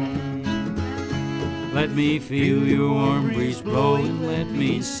roam. Let me feel your warm breeze blowing, let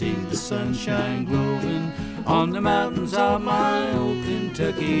me see the sunshine glowing on the mountains of my old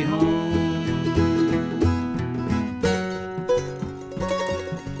Kentucky home.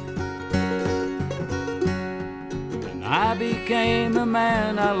 When I became a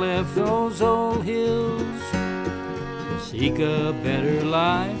man, I left those old hills to seek a better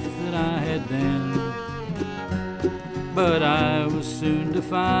life than I had then. But I was soon to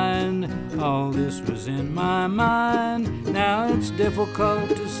find all this was in my mind. Now it's difficult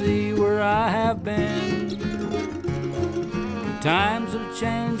to see where I have been. Times have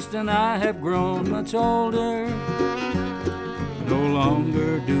changed and I have grown much older. No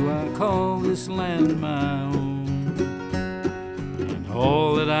longer do I call this land my own. And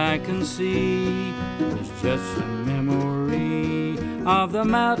all that I can see is just a memory of the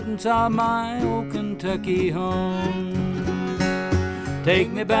mountains of my old Kentucky home.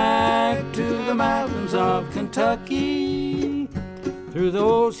 Take me back to the mountains of Kentucky, through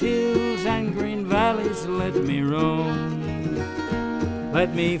those hills and green valleys let me roam.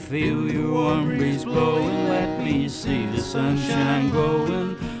 Let me feel your warm breeze blowing, let me see the sunshine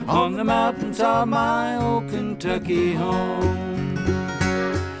glowing on the mountains of my old Kentucky home.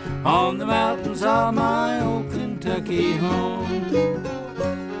 On the mountains of my old Kentucky home.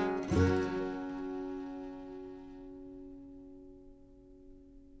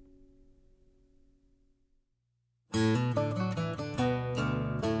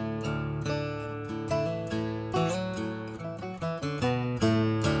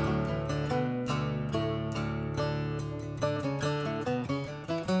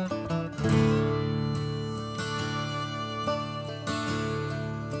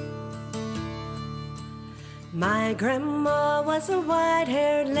 My grandma was a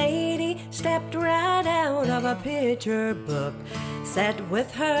white-haired lady, stepped right out of a picture book. Sat with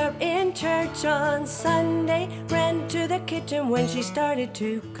her in church on Sunday, ran to the kitchen when she started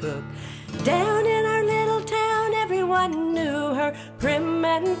to cook. Down in our little town, everyone knew her, prim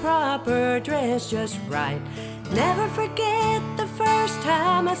and proper, dressed just right. Never forget the first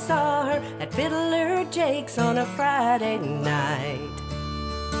time I saw her at Fiddler Jake's on a Friday night.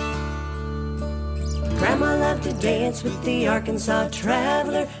 Grandma loved to dance with the Arkansas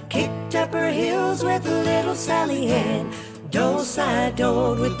traveler, kicked up her heels with little Sally Ann.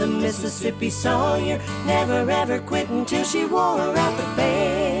 Do-side-doed with the Mississippi Sawyer, never ever quit until she wore out the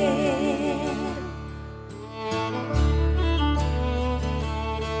band.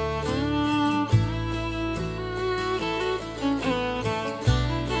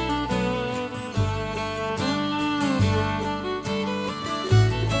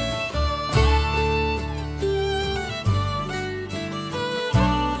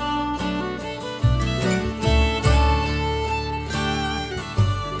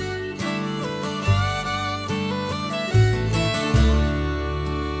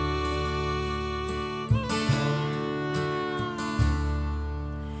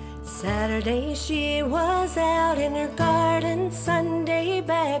 Saturday she was out in her garden, Sunday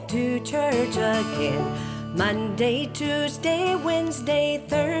back to church again. Monday, Tuesday, Wednesday,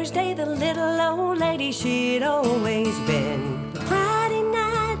 Thursday, the little old lady she'd always been. Friday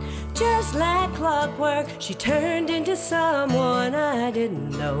night, just like clockwork, she turned into someone I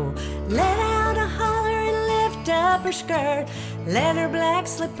didn't know. Let out a holler and lift up her skirt, let her black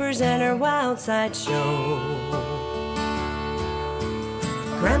slippers and her wild side show.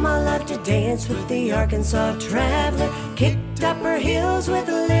 Grandma loved to dance with the Arkansas traveler, kicked up her heels with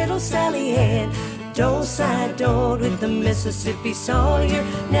little Sally Ann. Do-side-doed with the Mississippi Sawyer,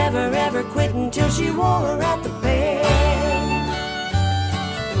 never ever quit until she wore out the band.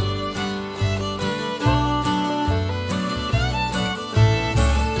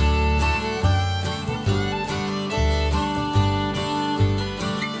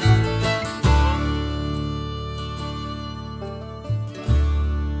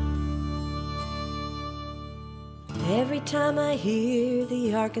 Every time I hear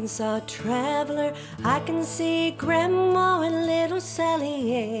the Arkansas traveler, I can see Grandma and little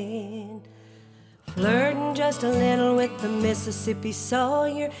Sally Ann flirting just a little with the Mississippi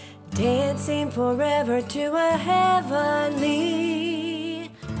Sawyer, dancing forever to a heavenly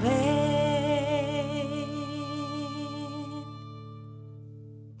band.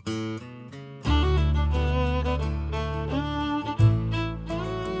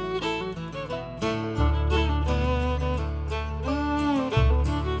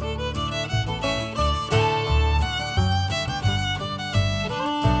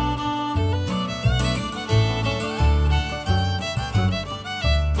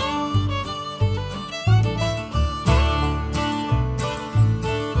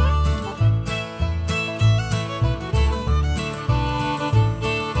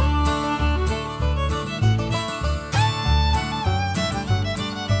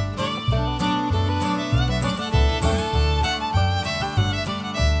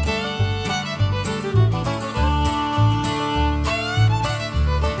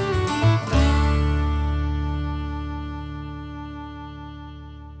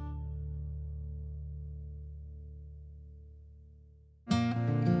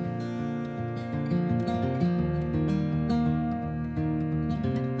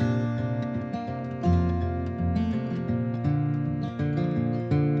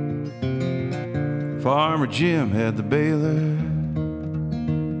 Farmer Jim had the baler,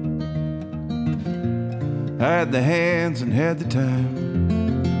 had the hands and had the time.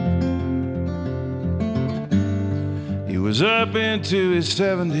 He was up into his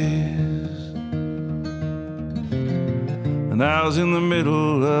 70s, and I was in the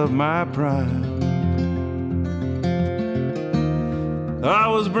middle of my prime. I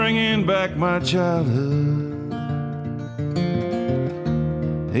was bringing back my childhood.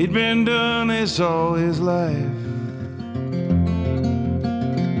 He'd been doing this all his life,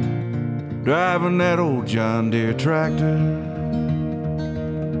 driving that old John Deere tractor,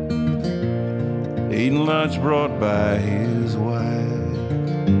 eating lunch brought by his wife.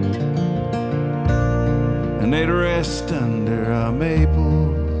 And they'd rest under a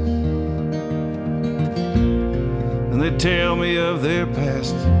maple, and they'd tell me of their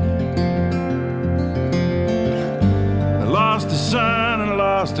past. I lost a son and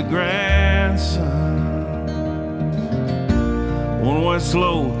lost a grandson. One went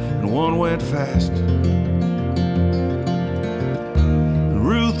slow and one went fast. And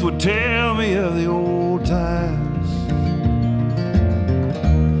Ruth would tell me of the old times.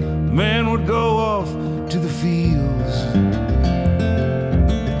 Men would go off to the fields,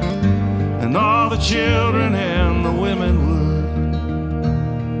 and all the children and the women would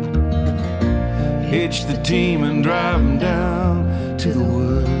hitch the team and drive them down to the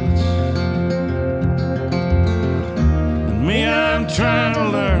woods. And me, I'm trying to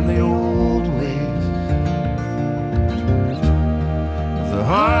learn the old ways of the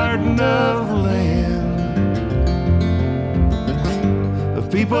hardened of the land.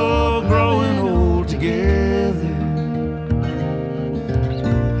 people growing old together,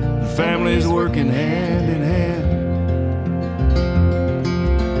 families working hand in hand.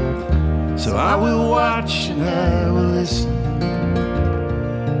 So I will watch and I will listen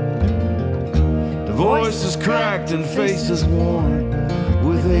to voices cracked and faces worn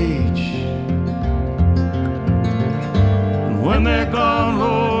with age. And when they're gone,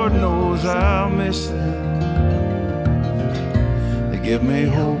 Lord knows I'll miss them. They give me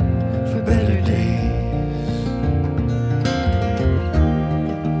hope for better days.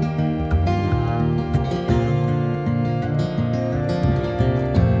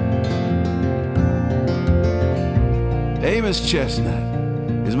 Amos Chestnut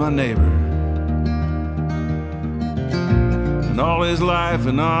is my neighbor, and all his life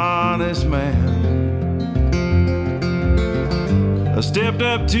an honest man. I stepped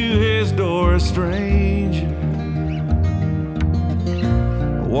up to his door a stranger,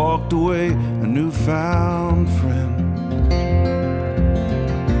 I walked away a newfound friend.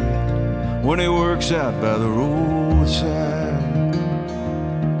 When he works out by the roadside,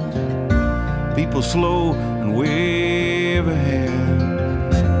 people slow and wave a hand.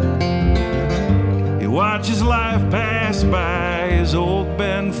 He watches life pass by his old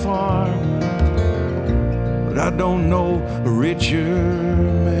bend farm, but I don't know a richer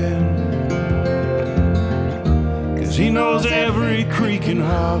man, 'cause he knows every creek and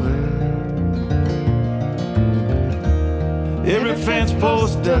holler, every fence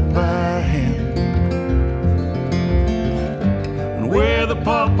post dug by hand, and where the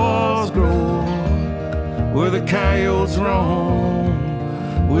pawpaws grow, where the coyotes roam,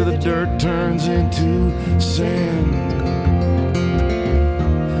 where the dirt turns into sand.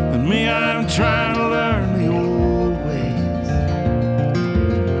 And me, I'm trying to learn the old ways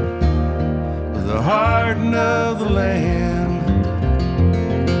with the hardening of the land,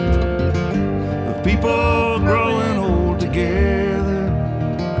 of people growing old together,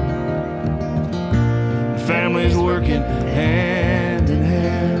 and families working hand in hand.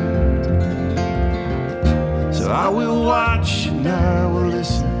 So I will watch and I will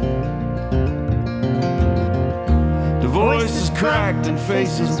listen to voices cracked and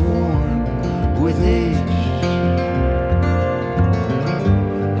faces worn with age.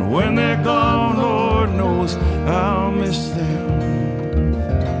 And when they're gone, Lord knows I'll miss them.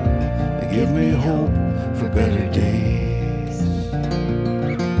 They give me hope for better days.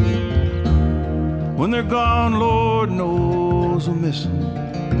 When they're gone, Lord knows I'll miss them.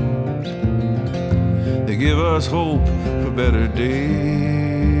 They give us hope for better days.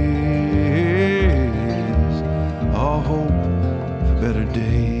 All hope for better days.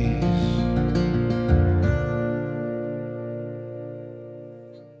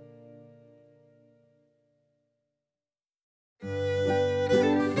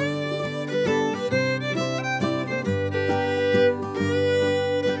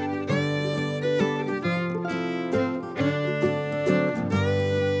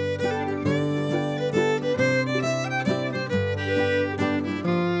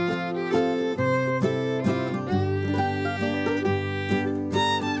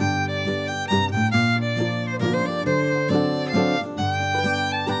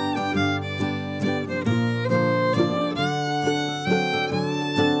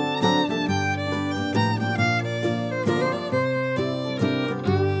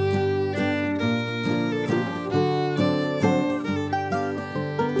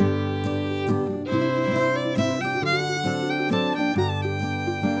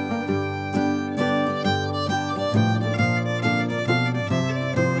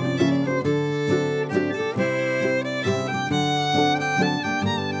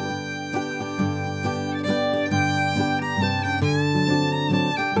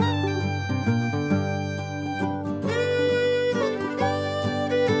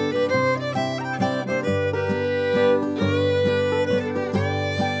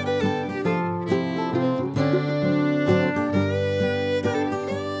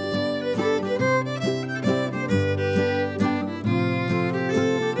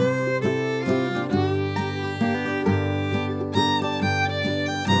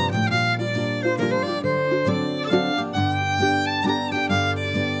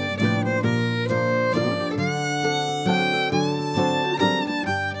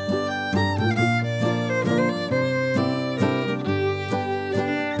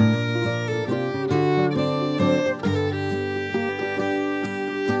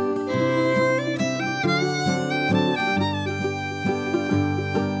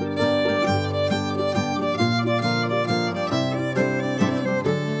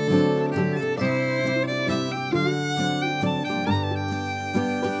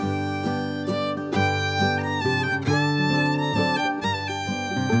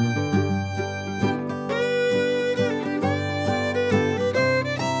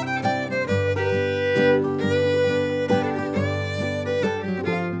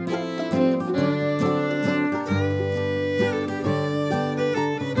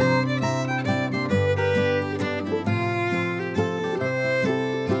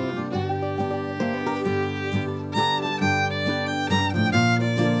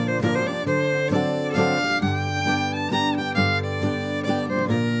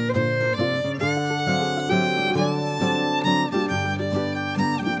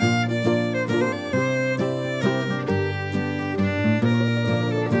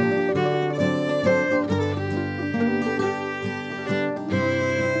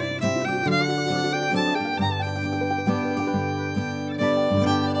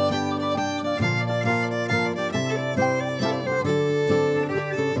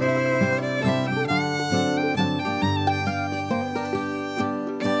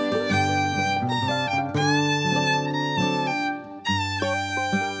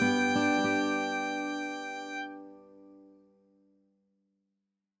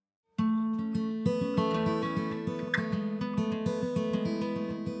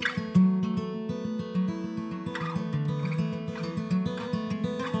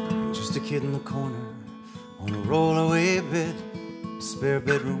 Just a kid in the corner on a rollaway bed, spare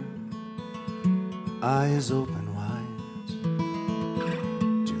bedroom, eyes open wide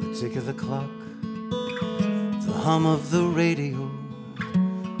to the tick of the clock, the hum of the radio,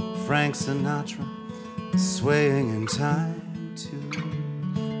 Frank Sinatra swaying in time to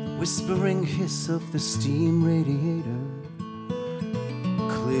the whispering hiss of the steam radiator,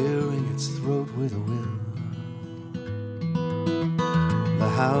 clearing its throat with a will. The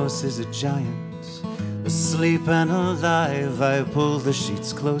house is a giant, asleep and alive. I pull the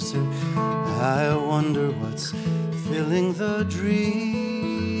sheets closer, I wonder what's filling the dreams.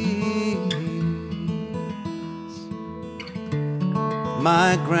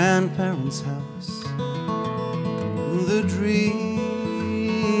 My grandparents' house, the dreams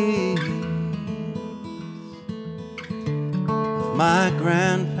of my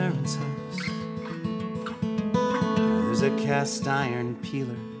grandparents' house. There's a cast iron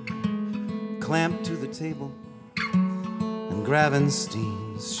peeler clamped to the table, and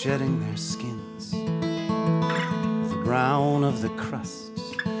Gravensteins shedding their skins. The brown of the crust,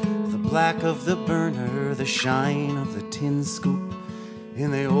 the black of the burner, the shine of the tin scoop in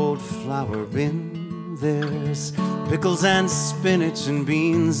the old flour bin. There's pickles and spinach and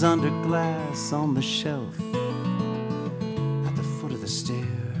beans under glass on the shelf at the foot of the stair.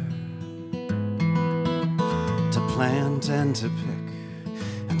 To plant and to pick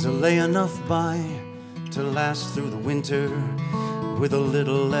and to lay enough by to last through the winter with a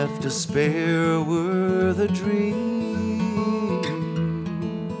little left to spare were the dreams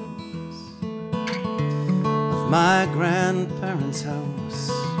of my grandparents'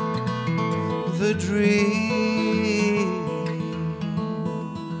 house, the dreams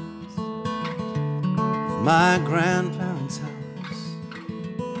of my grandparents' house.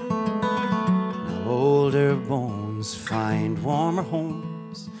 Now older bones find warmer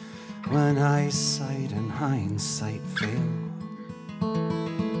homes when eyesight and hindsight fail.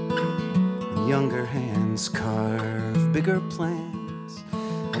 Younger hands carve bigger plans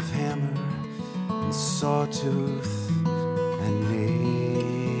of hammer and sawtooth and nail.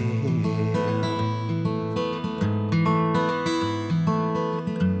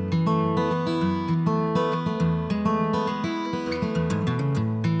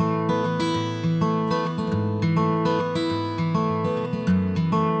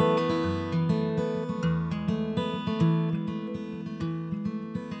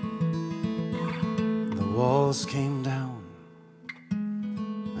 Came down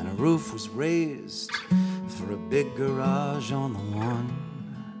and a roof was raised for a big garage on the one,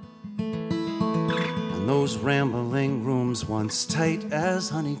 and those rambling rooms once tight as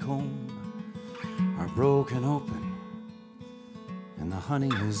honeycomb are broken open and the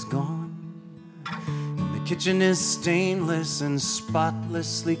honey is gone, and the kitchen is stainless and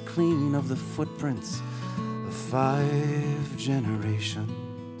spotlessly clean of the footprints of 5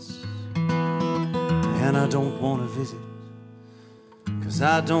 generations. And I don't want to visit, 'cause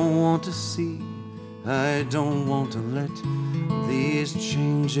I don't want to see, I don't want to let these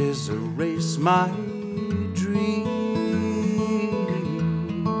changes erase my dreams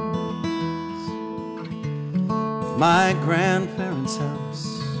of my grandparents'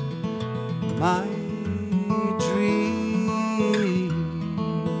 house, my dreams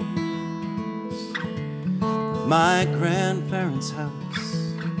of my grandparents' house.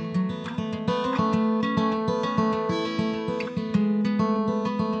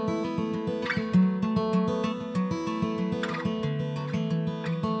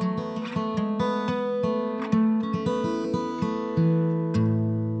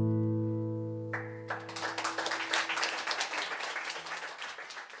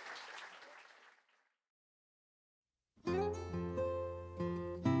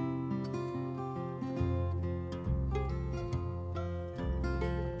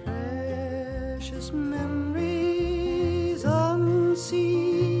 Memories,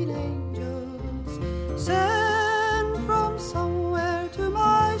 unseen angels, sent from somewhere to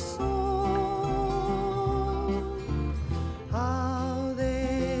my soul. How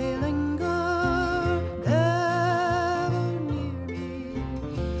they linger ever near me,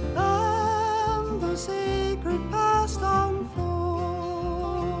 and the sacred past unfold.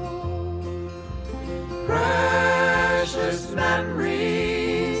 Precious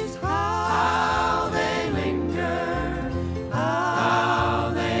memories, how they linger, how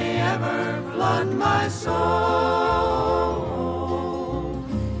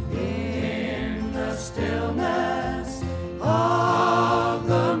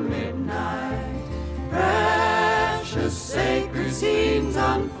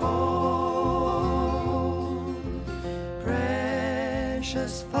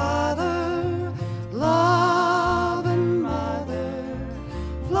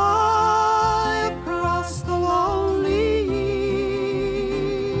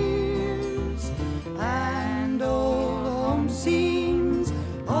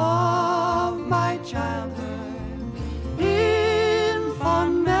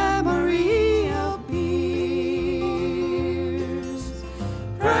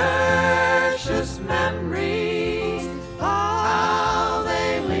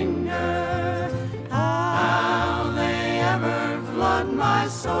flood my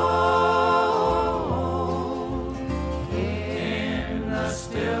soul in the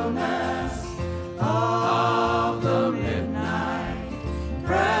stillness of the midnight.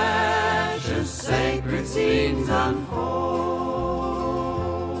 Precious sacred scenes unfold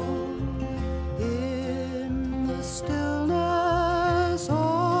in the stillness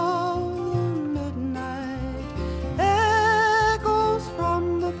of the midnight. Echoes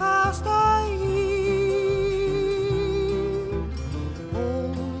from the past I hear,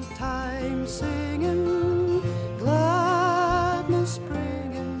 old time singing, gladness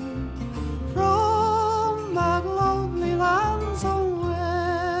bringing from that lonely land somewhere.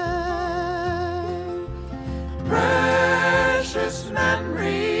 Precious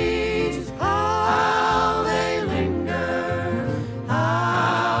memories, how they linger,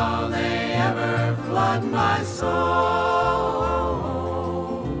 how they ever flood my soul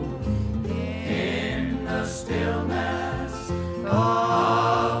in the stillness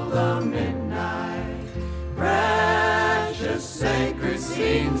of the midnight. Precious sacred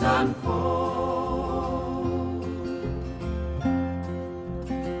scenes unfold.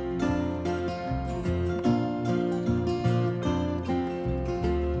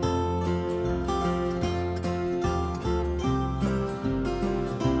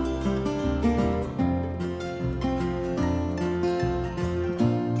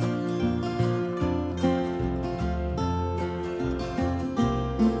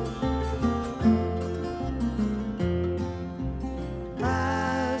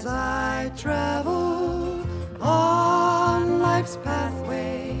 As I travel on life's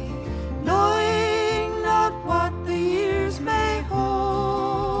pathway, knowing not what the years may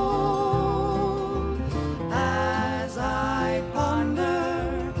hold. As I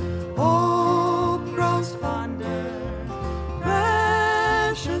ponder, hope grows fonder.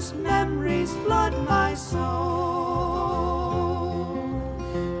 Precious memories flood my soul.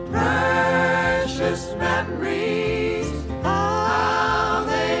 Precious memories, how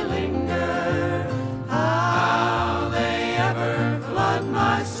they linger, how they ever flood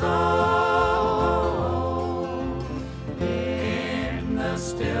my soul in the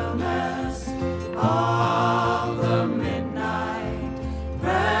stillness of the midnight.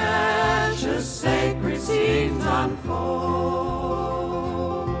 Precious sacred scenes unfold.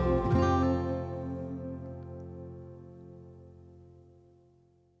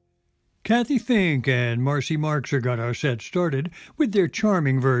 Kathy Fink and Marcy Marxer got our set started with their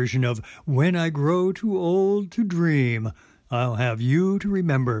charming version of When I Grow Too Old to Dream. I'll Have You to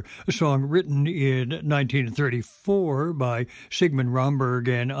Remember, a song written in 1934 by Sigmund Romberg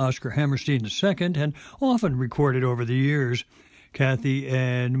and Oscar Hammerstein II and often recorded over the years. Kathy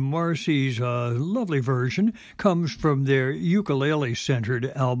and Marcy's lovely version comes from their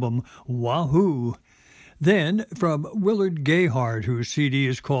ukulele-centered album Wahoo! Then, from Willard Gayhart, whose CD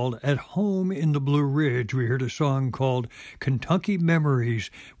is called At Home in the Blue Ridge, we heard a song called Kentucky Memories,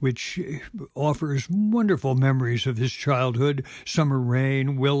 which offers wonderful memories of his childhood, summer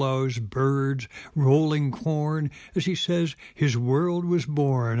rain, willows, birds, rolling corn. As he says, his world was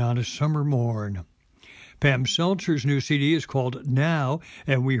born on a summer morn. Pam Seltzer's new CD is called Now,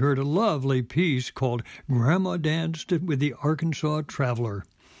 and we heard a lovely piece called Grandma Danced with the Arkansas Traveler.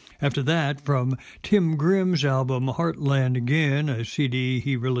 After that, from Tim Grimm's album Heartland Again, a CD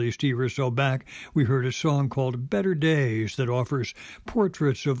he released a year or so back, we heard a song called Better Days that offers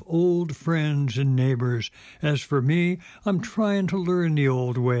portraits of old friends and neighbors. As for me, I'm trying to learn the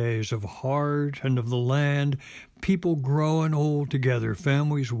old ways of heart and of the land, people growing old together,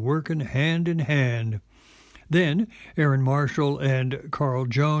 families working hand in hand. Then Aaron Marshall and Carl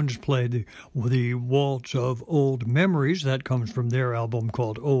Jones played the Waltz of Old Memories. That comes from their album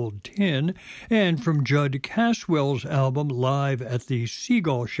called Old Tin. And from Judd Caswell's album Live at the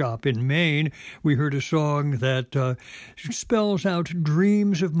Seagull Shop in Maine, we heard a song that spells out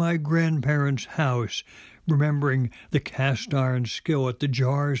dreams of my grandparents' house, remembering the cast iron skillet, the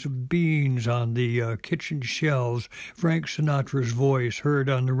jars of beans on the kitchen shelves, Frank Sinatra's voice heard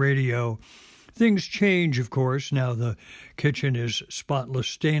on the radio. Things change, of course. Now the kitchen is spotless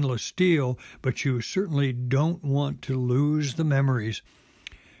stainless steel, but you certainly don't want to lose the memories.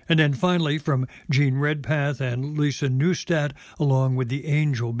 And then finally, from Gene Redpath and Lisa Neustadt, along with the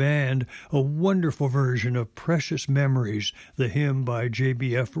Angel Band, a wonderful version of Precious Memories, the hymn by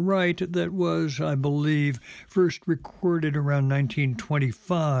J.B.F. Wright that was, I believe, first recorded around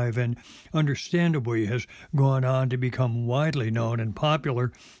 1925 and understandably has gone on to become widely known and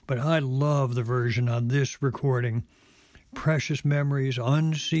popular, but I love the version on this recording. precious memories,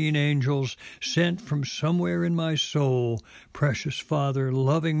 unseen angels sent from somewhere in my soul. Precious Father,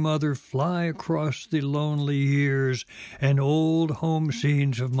 loving Mother, fly across the lonely years, and old home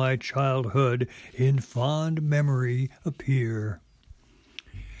scenes of my childhood in fond memory appear.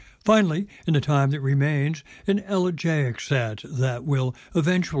 Finally, in the time that remains, an elegiac set that will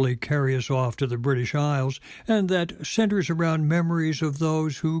eventually carry us off to the British Isles and that centers around memories of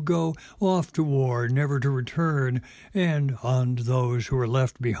those who go off to war never to return and on those who are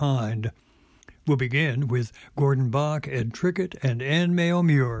left behind. We'll begin with Gordon Bach, Ed Trickett, and Anne Mayo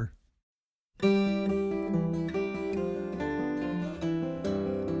Muir.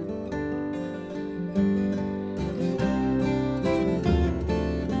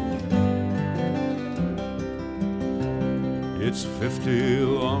 It's 50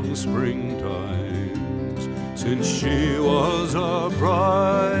 long springtimes since she was a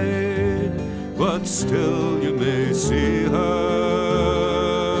bride, but still you may see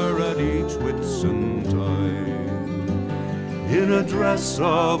her at each Whitsuntide in a dress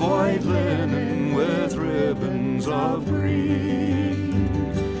of white linen with ribbons of green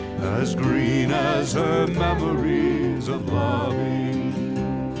as her memories of loving.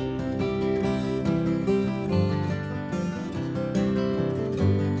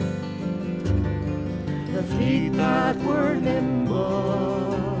 Feet that were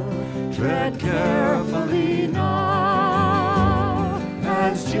nimble, tread carefully now,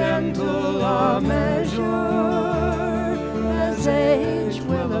 as gentle a measure as age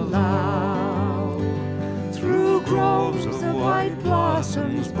will allow. Through groves of white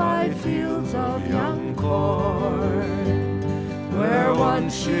blossoms, by fields of young corn, where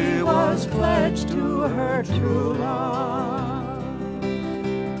once she was pledged to her true love.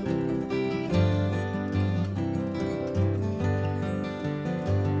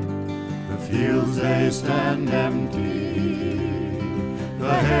 Fields they stand empty,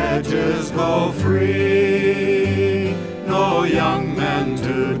 the hedges go free, no young men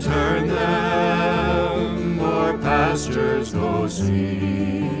to turn them, or pastures go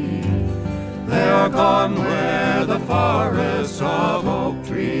see. They are gone where the forests of oak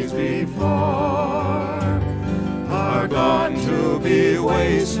trees before are gone to be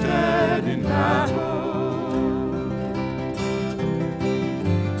wasted in battle.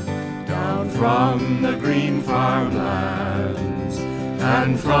 From the green farmlands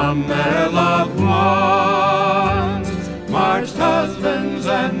and from their loved ones marched husbands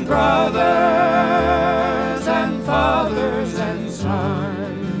and brothers and fathers and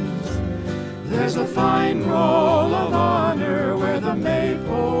sons. There's a fine roll of honor where the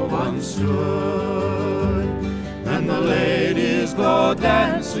maypole once stood, and the ladies go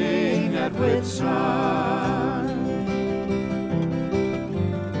dancing at Whitsun.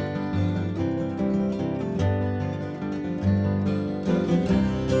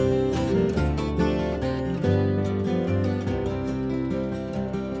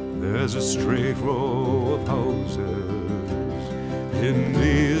 There's a straight row of houses in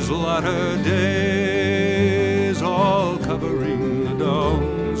these latter days, all covering the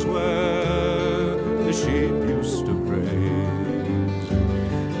downs where the sheep used to graze.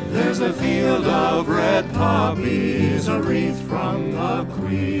 There's a field of red poppies, a wreath from the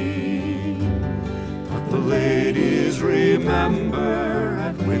Queen, but the ladies remember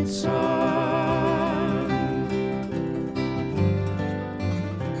at Whitsun.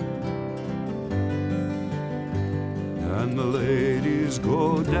 And the ladies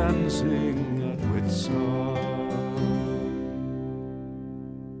go dancing at Whitsun.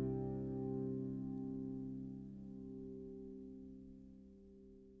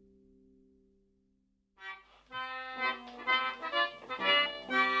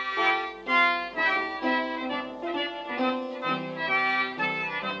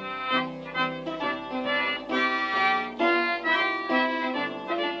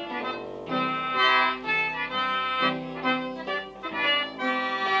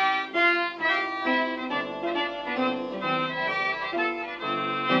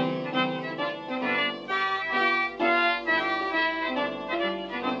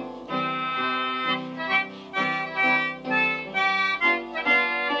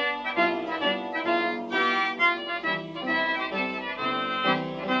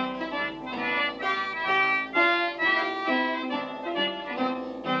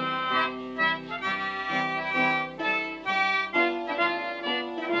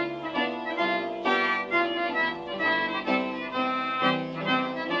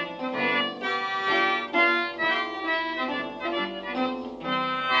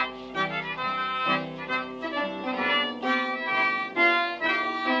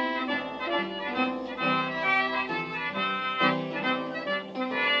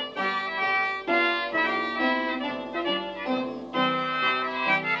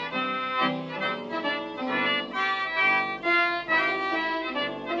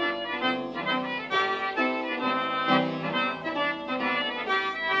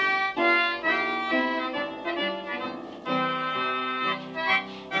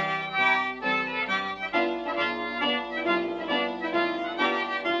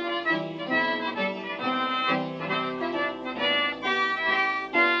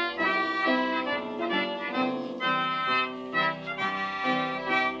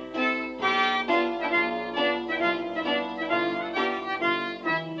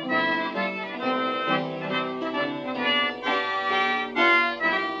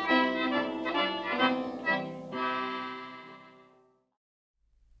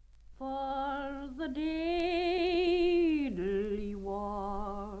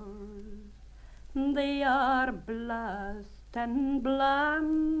 they are blessed and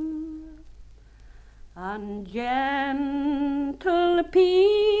bland, and gentle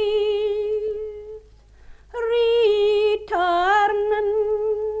peace returning.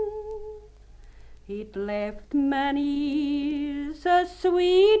 It left many's a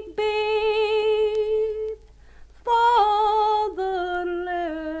sweet babe fatherless,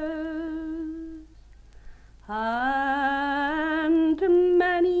 and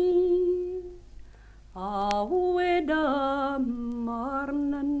many a widow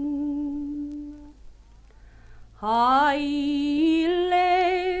mourning. I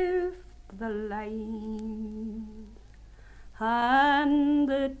left the lines and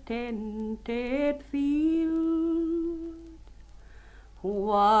the tented field,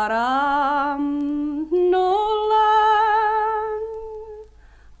 where no land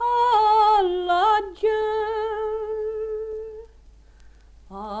a lodger,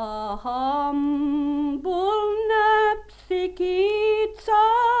 a humble knapsack it's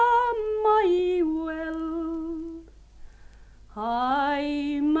my well.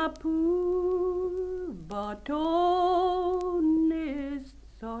 I'm a poor but honest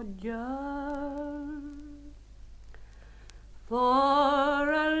soldier,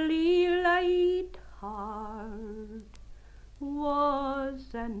 for a light heart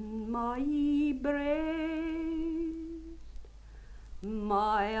was in my breast,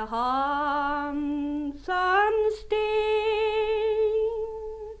 my hands unstained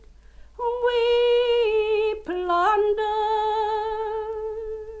we plunder,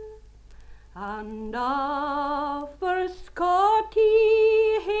 and offer Scotty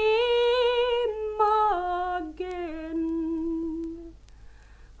him again.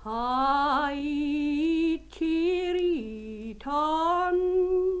 I cheered on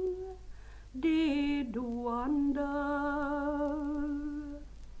did wonder.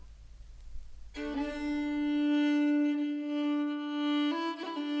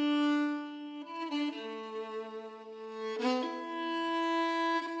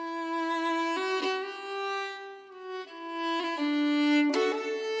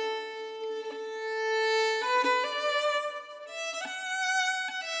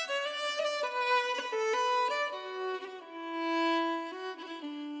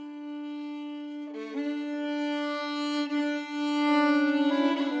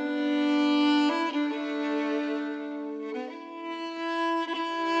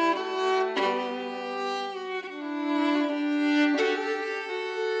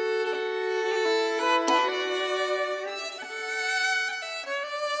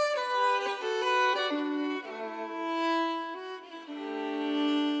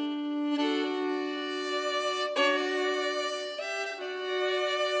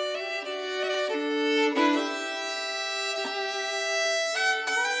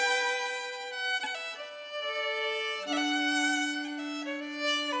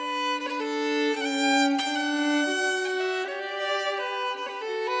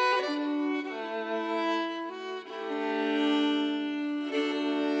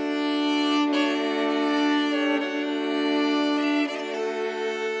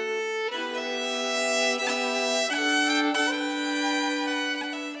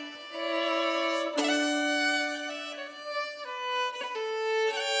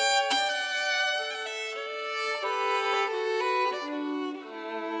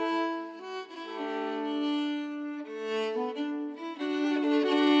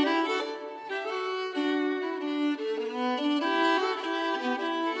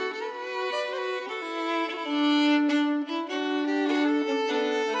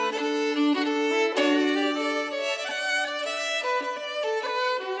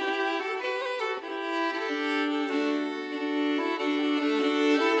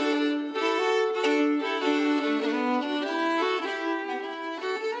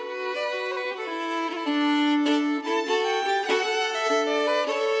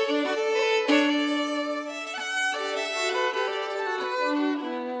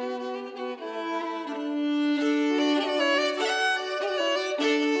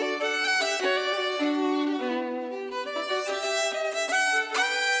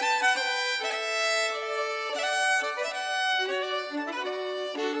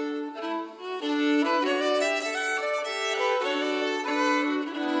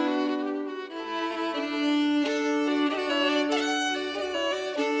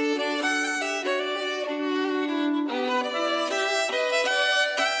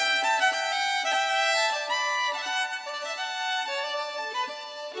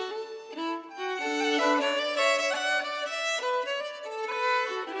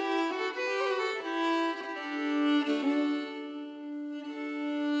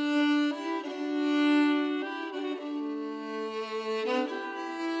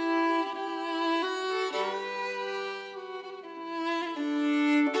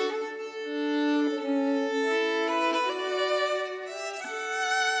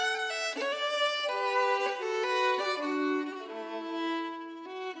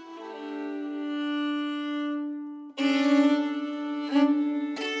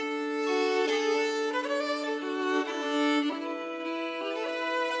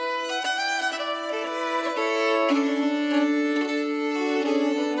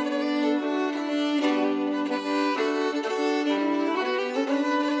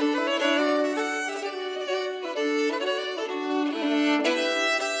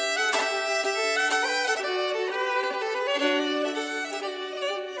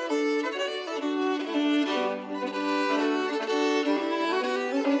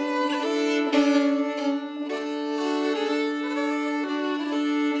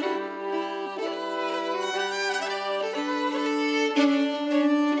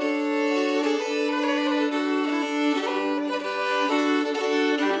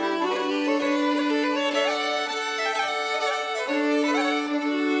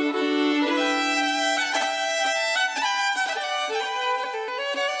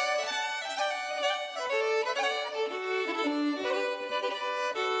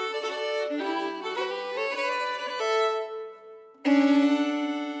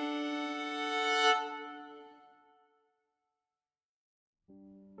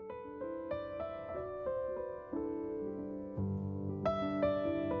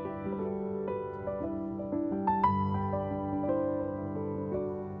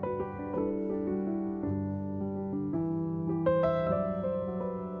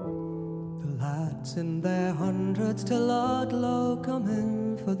 lads in their hundreds to Ludlow come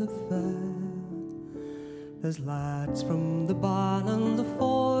in for the fair. There's lads from the barn and the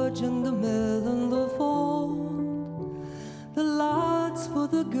forge and the mill and the fold, the lads for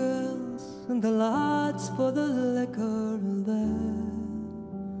the girls and the lads for the liquor are there.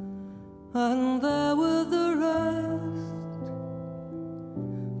 And there with the rest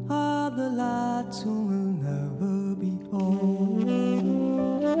are the lads who will never be old.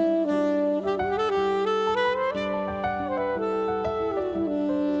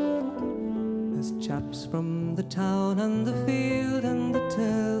 There's chaps from the town and the field and the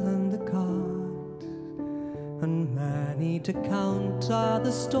till and the cart, and many to count are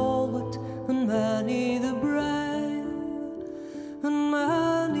the stalwart and many the brave, and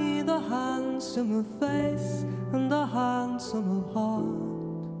many the handsome of face and the handsome of heart,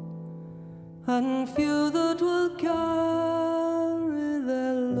 and few that will carry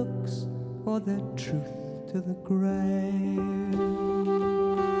their looks or their truth to the grave.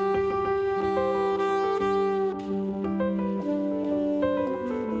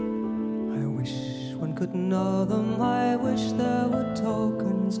 I wish one could know them, I wish there were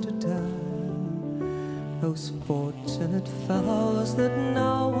tokens to tell those fortunate fellows that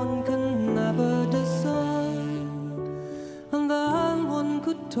no one can never discern, and then one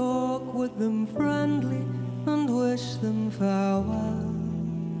could talk with them friendly and wish them farewell,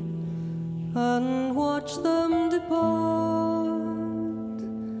 and watch them depart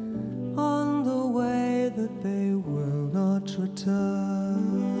on the way that they will not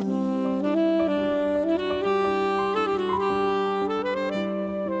return.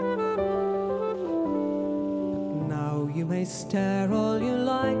 You may stare all you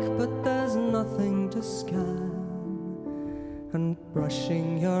like, but there's nothing to scan. And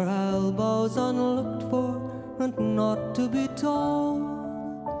brushing your elbows unlooked for and not to be told,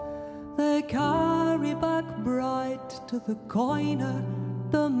 they carry back bright to the coiner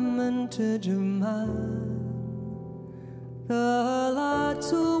the mintage of man, the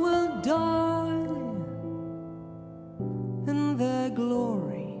lads who will die in their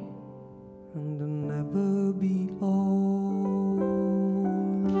glory and never be old.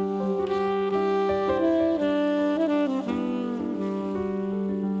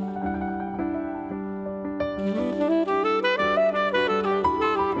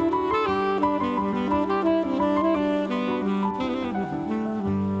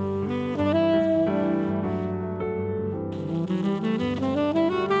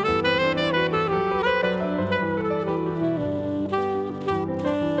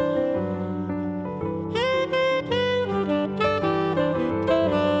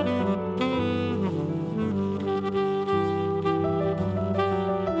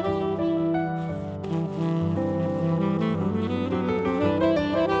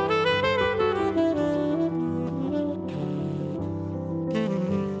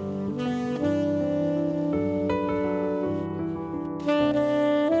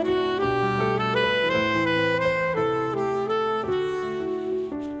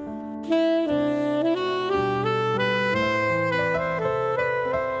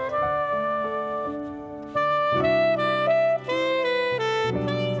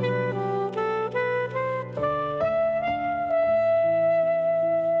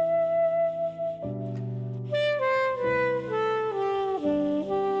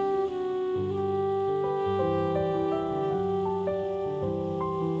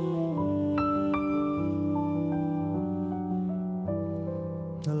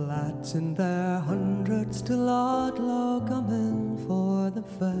 In their hundreds to Ludlow come in for the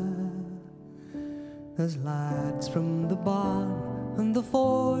fair. There's lads from the barn and the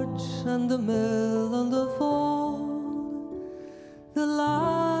forge and the mill and the fold, the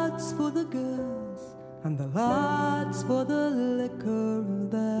lads for the girls and the lads for the liquor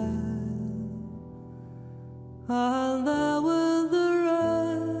there, and there with the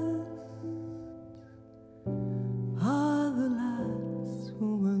rest are the lads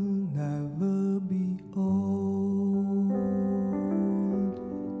who will never be old.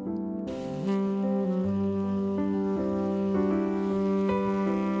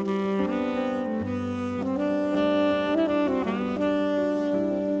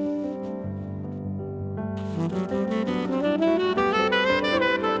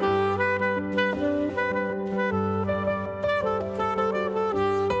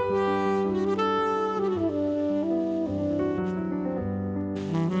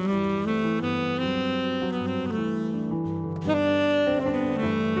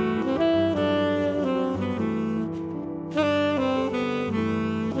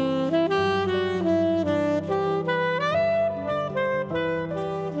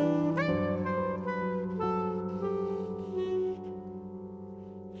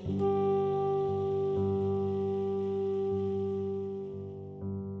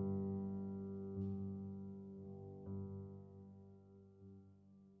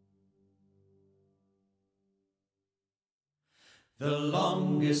 The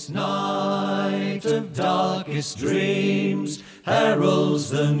longest night of darkest dreams heralds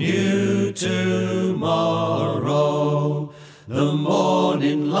the new tomorrow. The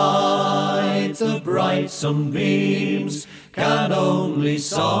morning light, the bright sunbeams can only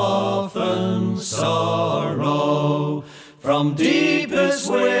soften sorrow. From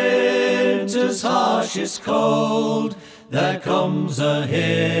deepest winter's harshest cold, there comes a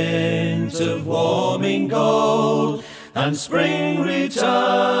hint of warming gold, and spring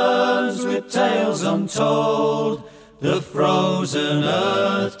returns with tales untold, the frozen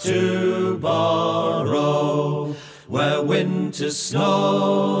earth to borrow. Where winter's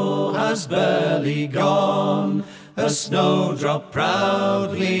snow has barely gone, a snowdrop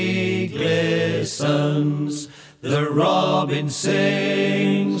proudly glistens. The robin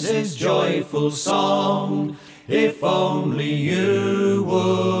sings his joyful song, if only you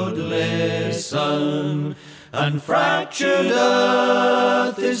would listen. And fractured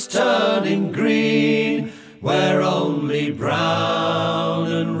earth is turning green, where only brown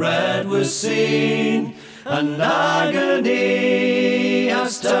and red was seen. And agony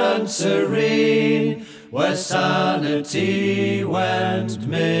has turned serene, where sanity went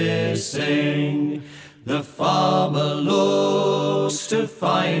missing. The farmer looks to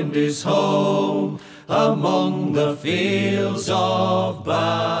find his home among the fields of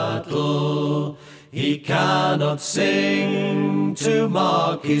battle. He cannot sing to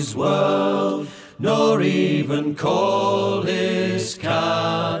mark his world, nor even call his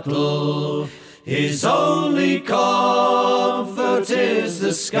cattle. His only comfort is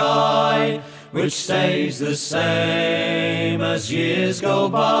the sky, which stays the same as years go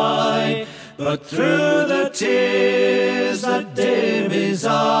by. But through the tears that dim his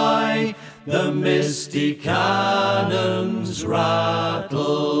eye, the misty cannons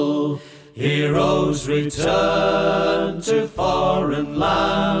rattle. Heroes return to foreign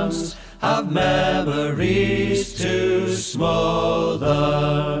lands, have memories to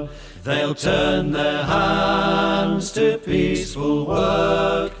smother. They'll turn their hands to peaceful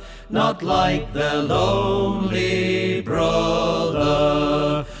work, not like their lonely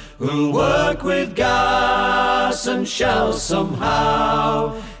brother, who'll work with gas and shells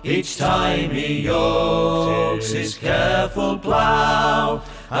somehow, each time he yokes his careful plough,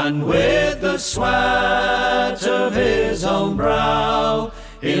 and with the sweat of his own brow,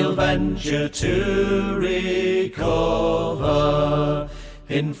 he'll venture to recover.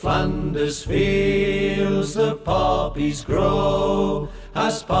 In Flanders fields the poppies grow,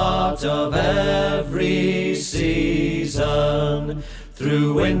 as part of every season.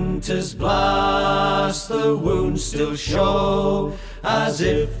 Through winter's blast the wounds still show, as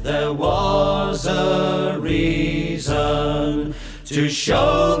if there was a reason to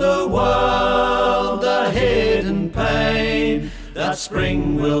show the world the hidden pain, that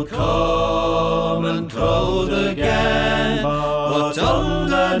spring will come and clothe again. But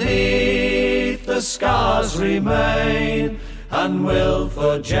underneath the scars remain, and will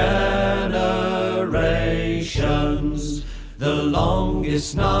for generations. The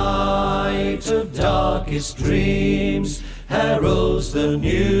longest night of darkest dreams heralds the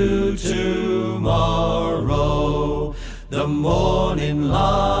new tomorrow. The morning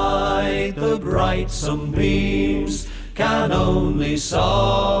light, the bright sunbeams can only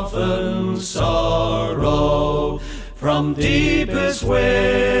soften sorrow. From deepest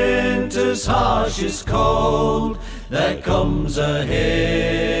winter's harshest cold, there comes a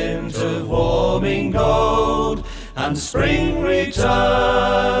hint of warming gold, and spring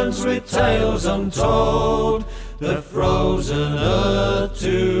returns with tales untold, the frozen earth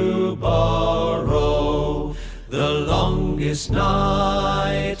to borrow. The longest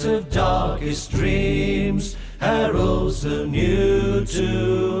night of darkest dreams heralds the new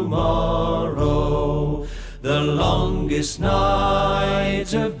tomorrow. The longest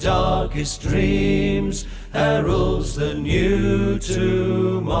night of darkest dreams heralds the new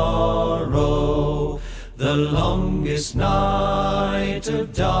tomorrow. The longest night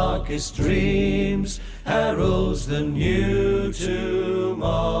of darkest dreams heralds the new tomorrow.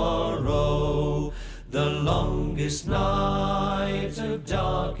 The longest night of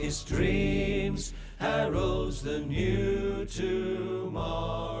darkest dreams heralds the new tomorrow.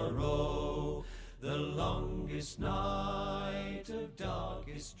 The longest night of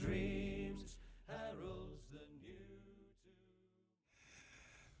darkest dreams heralds the new tomorrow.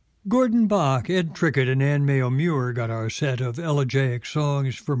 Gordon Bach, Ed Trickett, and Ann Mayo Muir got our set of elegiac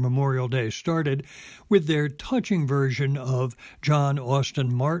songs for Memorial Day started with their touching version of John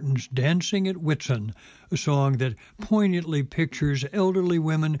Austin Martin's Dancing at Whitsun, a song that poignantly pictures elderly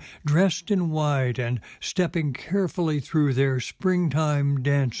women dressed in white and stepping carefully through their springtime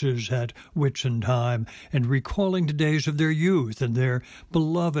dances at Whitsun time and recalling the days of their youth and their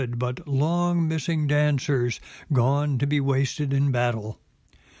beloved but long-missing dancers gone to be wasted in battle.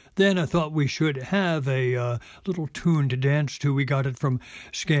 Then I thought we should have a little tune to dance to. We got it from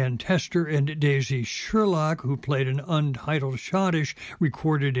Scan Tester and Daisy Sherlock, who played an untitled schottische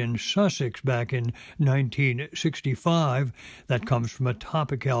recorded in Sussex back in 1965. That comes from a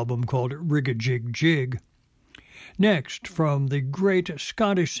Topic album called Rig-a-Jig Jig. Next, from the great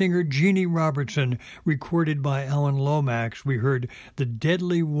Scottish singer Jeannie Robertson, recorded by Alan Lomax, we heard The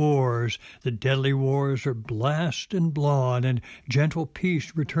Deadly Wars. The deadly wars are blast and blawin', and gentle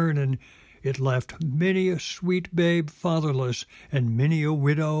peace returnin'. It left many a sweet babe fatherless, and many a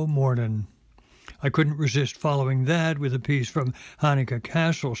widow mournin'. I couldn't resist following that with a piece from Hanukkah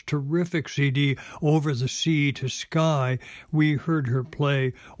Castle's terrific CD, Over the Sea to Sky. We heard her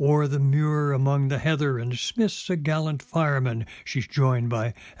play O'er the Muir Among the Heather and Smith's A Gallant Fireman. She's joined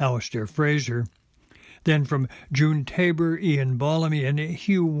by Alistair Fraser. Then from June Tabor, Ian Ballamy, and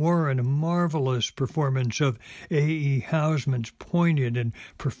Hugh Warren, a marvelous performance of A.E. Housman's poignant and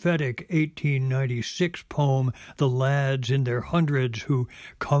prophetic 1896 poem, The Lads in Their Hundreds Who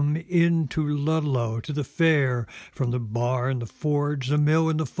Come Into Ludlow to the Fair, from the barn, the forge, the mill,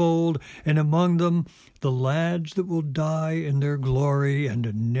 and the fold, and among them the lads that will die in their glory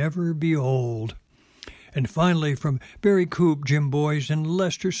and never be old. And finally, from Barry Coop, Jim Boyce, and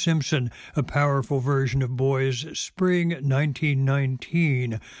Lester Simpson, a powerful version of Boy's Spring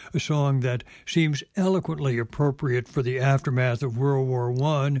 1919, a song that seems eloquently appropriate for the aftermath of World War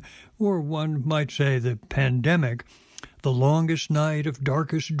I, or one might say the pandemic. The longest night of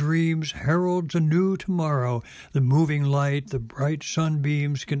darkest dreams heralds a new tomorrow. The moving light, the bright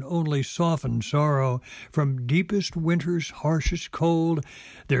sunbeams can only soften sorrow. From deepest winter's harshest cold,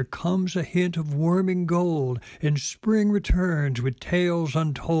 there comes a hint of warming gold, and spring returns with tales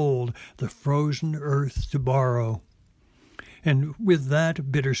untold, the frozen earth to borrow. And with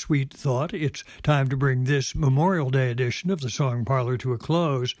that bittersweet thought, it's time to bring this Memorial Day edition of the Song Parlor to a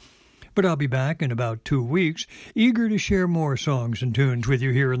close. But I'll be back in about 2 weeks, eager to share more songs and tunes with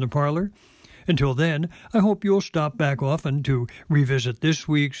you here in the parlor. Until then, I hope you'll stop back often to revisit this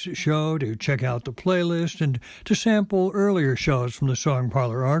week's show, to check out the playlist, and to sample earlier shows from the Song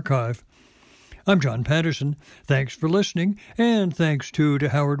Parlor archive. I'm John Patterson. Thanks for listening, and thanks too to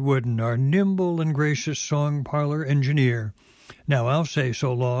Howard Wooden, our nimble and gracious Song Parlor engineer. Now I'll say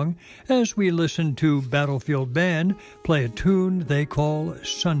so long as we listen to Battlefield Band play a tune they call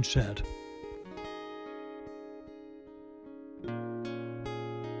Sunset.